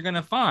not what you're going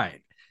to find.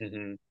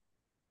 Hmm.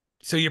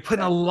 So you're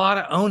putting Yeah. a lot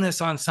of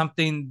onus on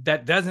something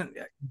that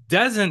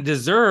doesn't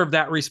deserve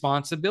that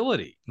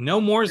responsibility.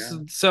 No more Yeah.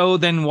 so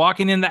than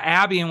walking in the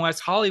Abbey in West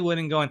Hollywood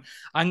and going,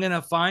 I'm going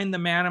to find the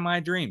man of my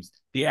dreams.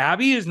 The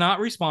Abbey is not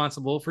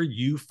responsible for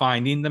you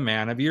finding the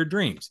man of your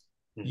dreams.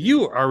 Hmm.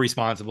 You are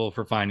responsible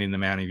for finding the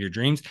man of your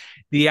dreams.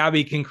 The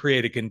Abbey can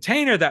create a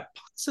container that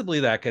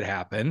possibly that could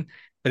happen,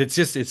 but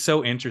it's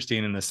so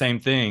interesting. And the same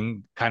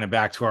thing, kind of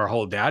back to our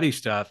whole daddy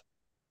stuff,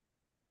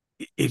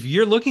 if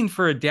you're looking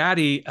for a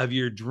daddy of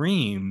your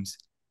dreams,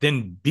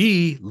 then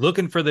be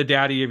looking for the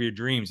daddy of your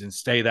dreams and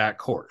stay that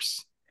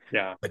course.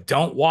 Yeah. But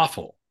don't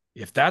waffle.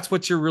 If that's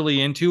what you're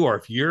really into, or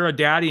if you're a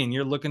daddy and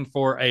you're looking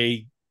for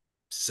a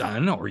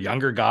son or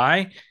younger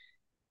guy,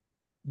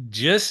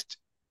 just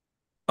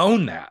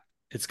own that.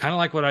 It's kind of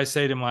like what I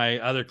say to my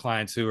other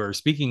clients who are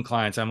speaking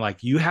clients. I'm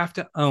like, you have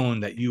to own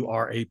that you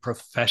are a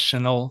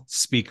professional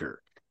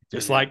speaker.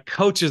 Just Hmm. like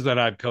coaches that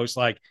I've coached,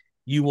 like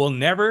you will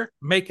never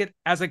make it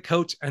as a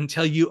coach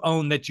until you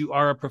own that you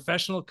are a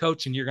professional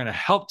coach and you're going to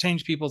help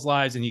change people's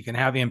lives and you can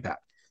have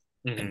impact.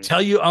 Hmm.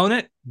 Until you own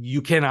it,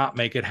 you cannot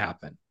make it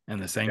happen.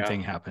 And the same Yeah.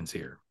 thing happens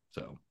here.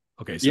 So,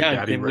 okay, so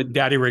Yeah. And with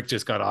Daddy Rick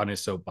just got on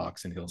his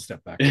soapbox and he'll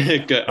step back away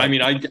now. good. I But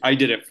mean, I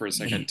did it for a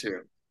second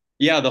too.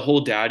 Yeah, the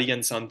whole daddy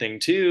and son thing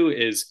too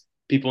is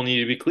people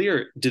need to be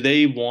clear. Do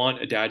they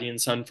want a daddy and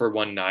son for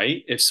one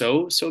night? If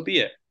so, so be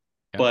it.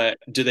 yeah, But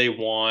do they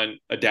want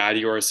a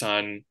daddy or a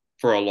son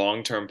for a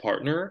long-term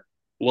partner?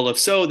 Well, if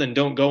so, then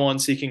don't go on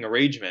seeking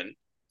arrangement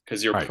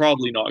because you're right,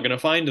 probably not going to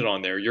find it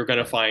on there. You're going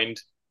to right.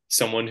 find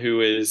someone who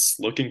is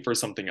looking for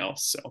something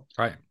else. So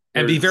Right.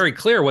 And be there's, very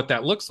clear what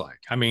that looks like.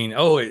 I mean,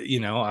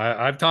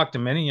 I've talked to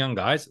many young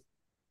guys.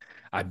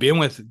 I've been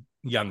with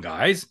young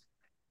guys,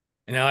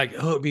 and they're like,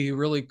 "Oh, it'd be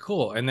really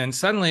cool." And then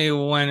suddenly,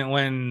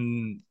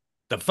 when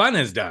the fun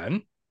is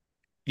done,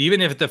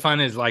 even if the fun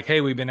is like, "Hey,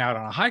 we've been out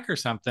on a hike or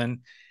something,"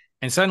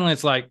 and suddenly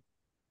it's like,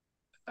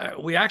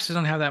 "We actually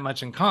don't have that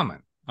much in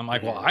common." I'm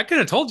like, "Well, mhm. I could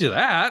have told you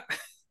that."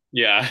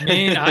 Yeah. I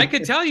mean, I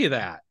could tell you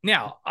that.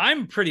 Now,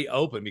 I'm pretty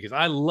open because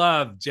I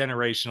love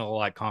generational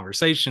like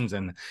conversations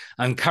and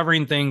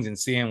uncovering things and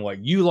seeing what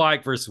you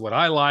like versus what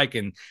I like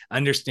and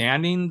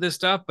understanding this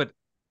stuff. But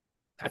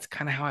that's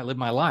kind of how I live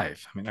my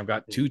life. I mean, I've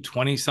got two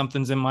 20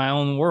 somethings in my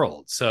own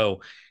world.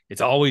 So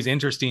it's always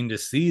interesting to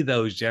see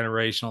those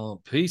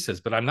generational pieces,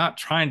 but I'm not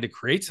trying to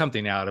create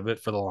something out of it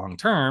for the long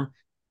term,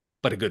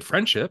 but a good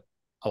friendship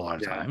a lot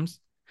of Yeah. times.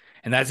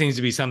 And that seems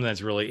to be something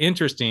that's really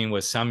interesting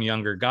with some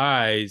younger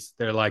guys.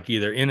 They're like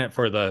either in it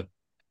for the,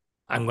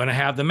 I'm going to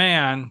have the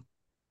man,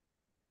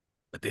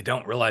 but they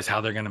don't realize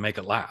how they're going to make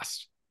it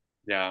last,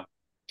 Yeah. Yeah,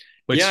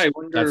 which I that's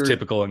wonder.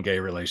 typical in gay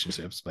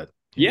relationships. But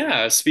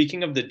Yeah,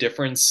 speaking of the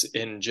difference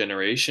in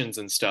generations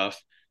and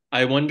stuff,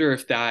 I wonder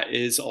if that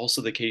is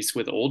also the case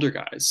with older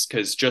guys.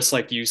 Because just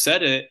like you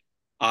said it,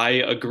 I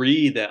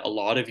agree that a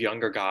lot of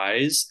younger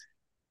guys,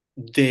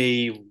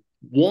 they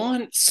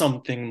want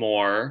something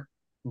more,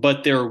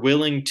 but they're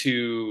willing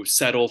to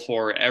settle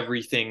for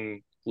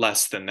everything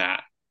less than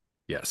that.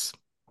 yes.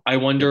 I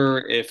Yep. wonder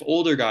if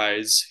older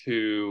guys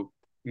who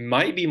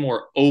might be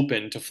more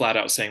open to flat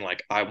out saying,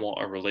 like, I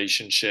want a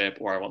relationship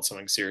or I want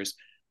something serious,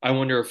 I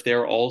wonder if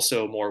they're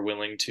also more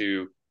willing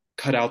to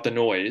cut out the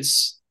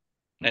noise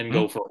and Mm-hmm.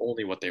 go for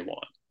only what they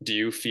want. Do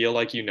you feel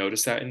like you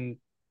notice that in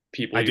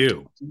people I you've do.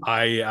 talked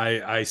to?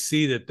 I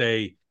see that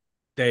they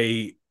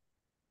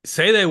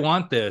say they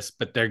want this,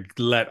 but they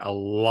let a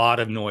lot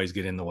of noise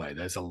get in the way.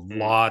 There's a Mm,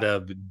 lot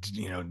of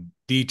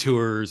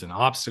detours and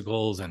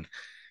obstacles, and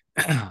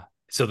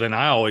so then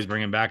I always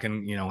bring him back.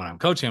 And when I'm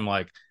coaching, I'm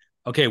like,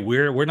 okay,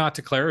 we're not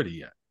to clarity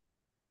yet.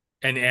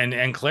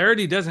 And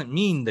clarity doesn't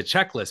mean the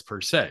checklist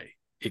per se.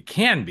 It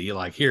can be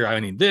like, here, I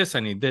need this, I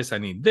need this, I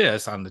need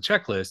this on the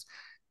checklist.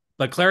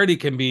 But clarity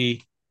can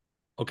be,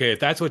 okay, if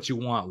that's what you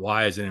want,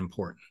 why is it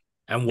important?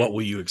 And what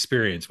will you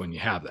experience when you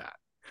have that?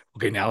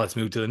 Okay, now let's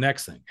move to the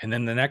next thing. And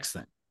then the next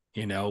thing.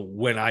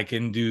 When I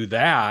can do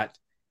that,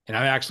 and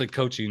I'm actually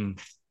coaching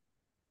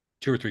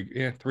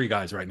three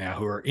guys right now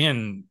who are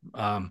in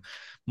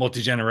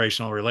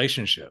multi-generational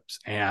relationships,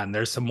 and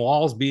there's some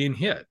walls being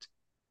hit.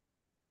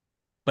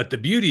 But the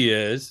beauty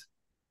is,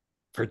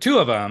 for two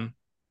of them,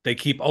 they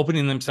keep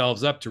opening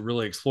themselves up to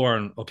really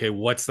exploring, okay,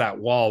 what's that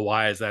wall?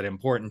 Why is that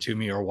important to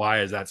me? Or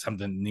why is that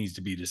something that needs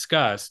to be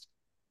discussed?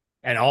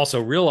 And also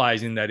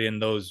realizing that in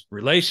those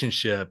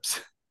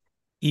relationships,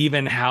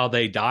 even how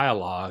they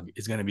dialogue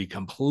is going to be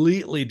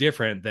completely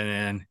different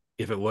than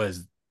if it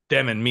was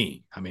them and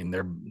me. I mean,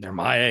 they're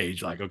my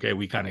age. Like, okay,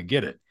 we kind of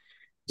get it.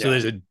 So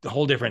there's a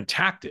whole different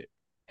tactic.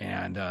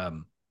 And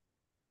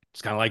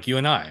it's kind of like you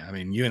and I. I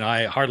mean, you and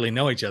I hardly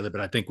know each other,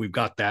 but I think we've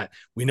got that.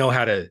 We know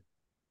how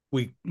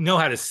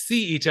to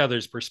see each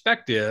other's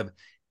perspective,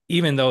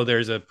 even though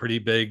there's a pretty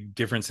big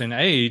difference in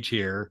age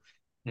here.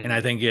 Mm-hmm. And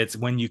I think it's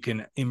when you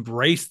can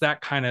embrace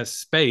that kind of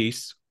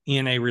space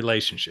in a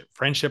relationship,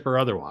 friendship or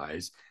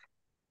otherwise,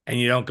 and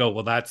you don't go,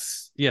 well,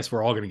 yes,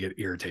 we're all going to get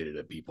irritated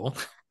at people.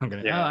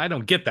 I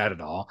don't get that at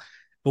all.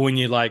 But when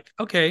you like,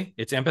 okay,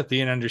 it's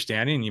empathy and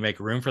understanding, and you make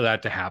room for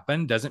that to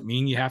happen, doesn't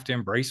mean you have to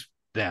embrace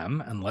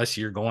them unless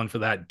you're going for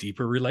that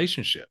deeper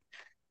relationship.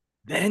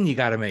 Then you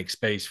got to make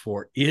space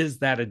for, is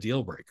that a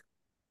deal breaker?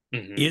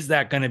 Mm-hmm. Is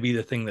that going to be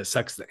the thing that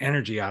sucks the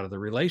energy out of the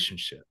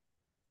relationship?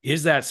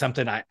 Is that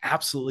something I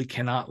absolutely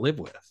cannot live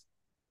with?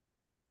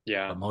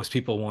 Yeah. But most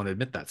people won't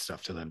admit that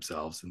stuff to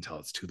themselves until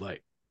it's too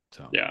late.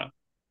 So yeah,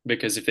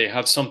 because if they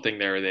have something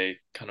there, they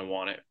kind of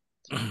want it.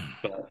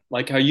 But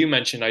like how you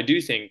mentioned, I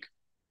do think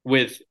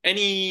with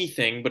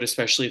anything, but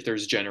especially if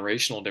there's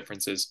generational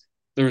differences,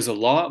 there's a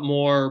lot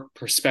more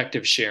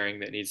perspective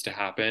sharing that needs to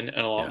happen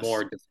and a lot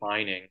more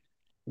defining,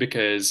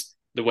 because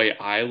the way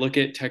I look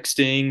at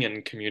texting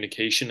and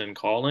communication and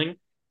calling,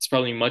 it's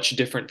probably much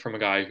different from a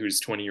guy who's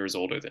 20 years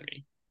older than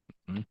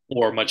me,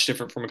 or much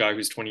different from a guy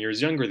who's 20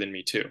 years younger than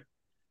me too.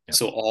 Yep.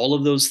 So all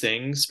of those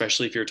things,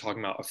 especially if you're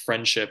talking about a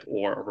friendship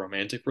or a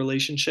romantic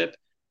relationship,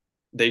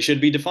 they should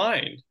be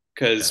defined,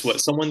 because what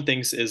someone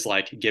thinks is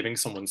like giving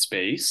someone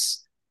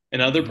space,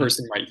 another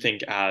person might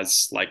think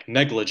as like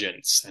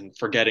negligence and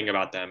forgetting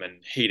about them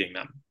and hating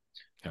them.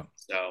 Yeah.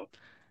 So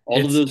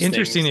it's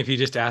interesting if you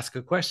just ask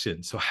a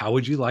question. So how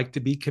would you like to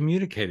be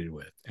communicated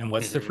with? And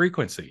what's the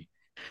frequency?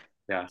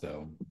 Yeah.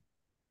 So,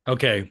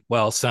 okay.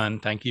 Well, son,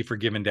 thank you for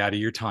giving daddy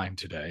your time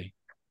today.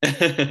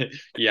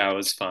 Yeah, it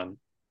was fun.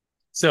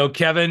 So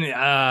Kevin,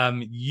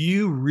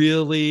 you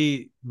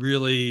really,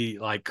 really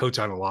like coach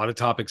on a lot of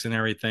topics and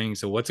everything.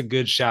 So what's a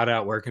good shout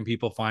out? Where can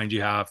people find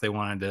you if they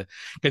wanted to?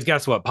 Because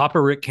guess what?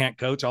 Papa Rick can't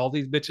coach all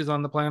these bitches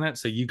on the planet.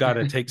 So you got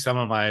to take some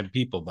of my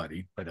people,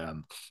 buddy. But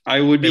I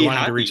would be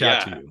happy to reach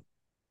out to you.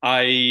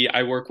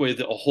 I work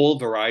with a whole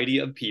variety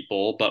of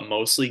people, but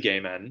mostly gay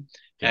men.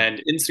 Yeah.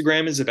 And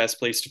Instagram is the best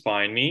place to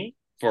find me.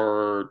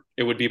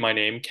 It would be my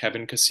name,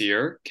 Kevin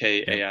Kasir,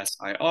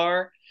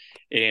 Kasir.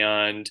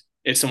 And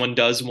if someone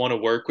does want to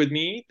work with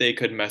me, they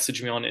could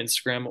message me on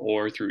Instagram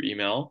or through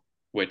email,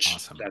 which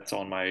that's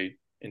on my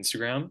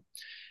Instagram.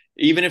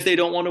 Even if they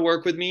don't want to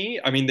work with me,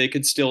 I mean, they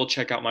could still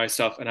check out my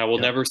stuff, and I will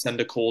never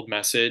send a cold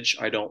message.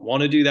 I don't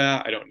want to do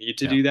that. I don't need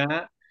to do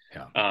that.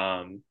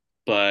 Yeah.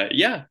 But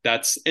yeah,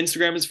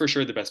 Instagram is for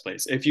sure the best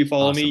place. If you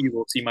follow me, you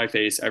will see my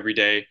face every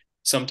day,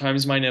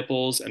 sometimes my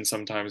nipples and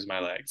sometimes my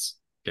legs.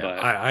 Yeah, but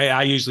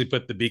I usually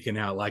put the beacon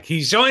out like,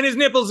 he's showing his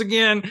nipples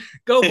again.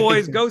 Go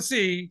boys, go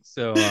see.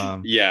 So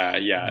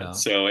yeah.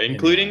 So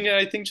including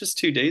I think just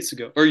 2 days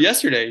ago or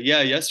yesterday.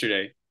 Yeah,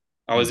 yesterday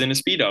I was in a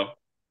Speedo.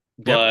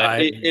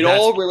 But it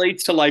all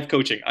relates to life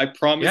coaching. I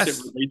promise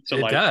it relates to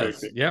life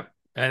coaching. Yep.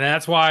 And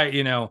that's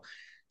why,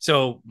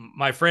 so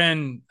my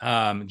friend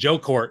Joe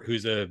Court,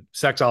 who's a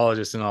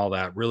sexologist and all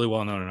that, really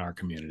well known in our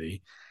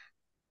community,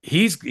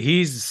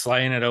 he's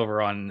slaying it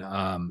over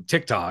on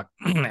TikTok.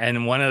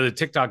 And one of the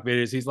TikTok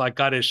videos, he's like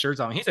got his shirts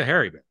on. He's a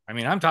hairy bear. I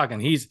mean, I'm talking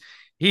he's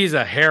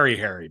a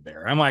hairy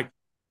bear. I'm like,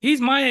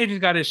 he's my age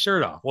and got his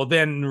shirt off. Well,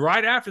 then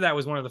right after that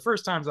was one of the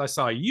first times I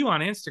saw you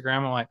on Instagram.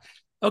 I'm like,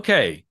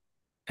 okay.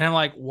 And I'm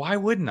like, why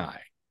wouldn't I?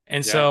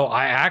 And so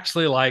I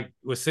actually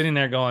was sitting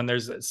there going,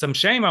 there's some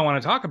shame I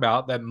want to talk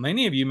about that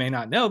many of you may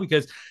not know,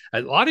 because a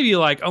lot of you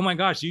like, oh my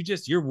gosh,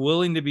 you're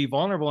willing to be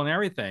vulnerable and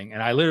everything.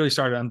 And I literally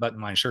started unbuttoning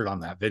my shirt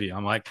on that video.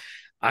 I'm like,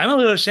 I'm a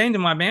little ashamed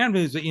of my man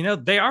boobs,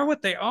 but they are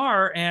what they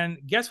are. And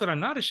guess what? I'm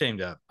not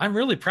ashamed of. I'm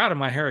really proud of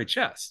my hairy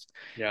chest.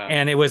 Yeah.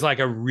 And it was like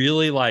a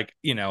really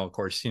of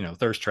course,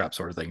 thirst trap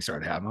sort of thing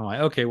started happening. I'm like,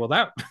 okay, well,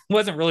 that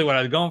wasn't really what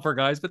I was going for,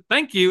 guys, but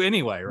thank you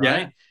anyway. Right.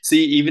 Yeah.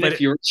 See, even if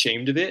you're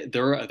ashamed of it,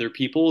 there are other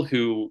people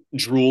who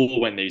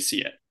drool when they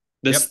see it.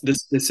 This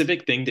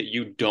specific thing that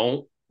you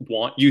don't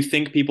want, you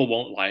think people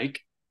won't like.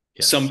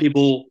 Yes. Some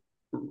people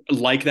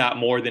like that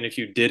more than if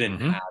you didn't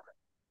have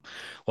it.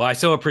 Well, I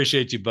so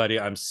appreciate you, buddy.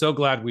 I'm so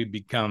glad we've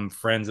become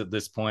friends at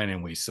this point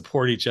and we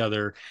support each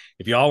other.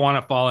 If y'all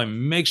want to follow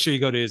him, make sure you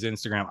go to his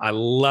Instagram. I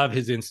love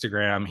his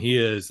Instagram. He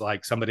is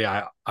like somebody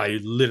I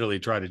literally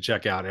try to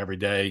check out every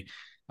day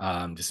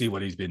to see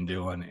what he's been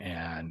doing.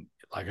 And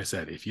like I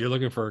said, if you're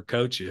looking for a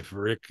coach, if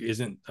Rick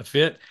isn't a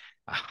fit,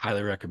 I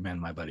highly recommend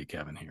my buddy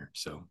Kevin here.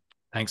 So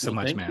thanks so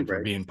much, man,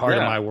 for being part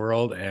of my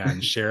world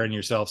and sharing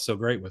yourself so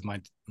great with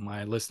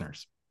my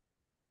listeners.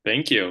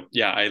 Thank you.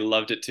 Yeah, I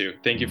loved it too.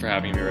 Thank you for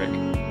having me, Rick.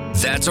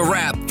 That's a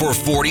wrap for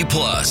 40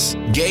 Plus.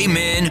 Gay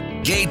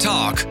men, gay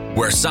talk,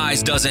 where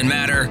size doesn't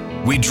matter.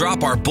 We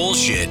drop our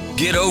bullshit,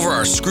 get over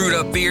our screwed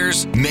up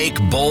fears, make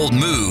bold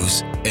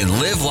moves, and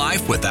live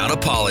life without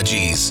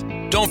apologies.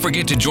 Don't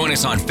forget to join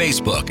us on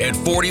Facebook at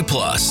 40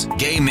 Plus,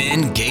 Gay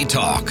Men, Gay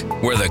Talk,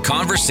 where the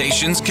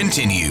conversations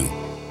continue.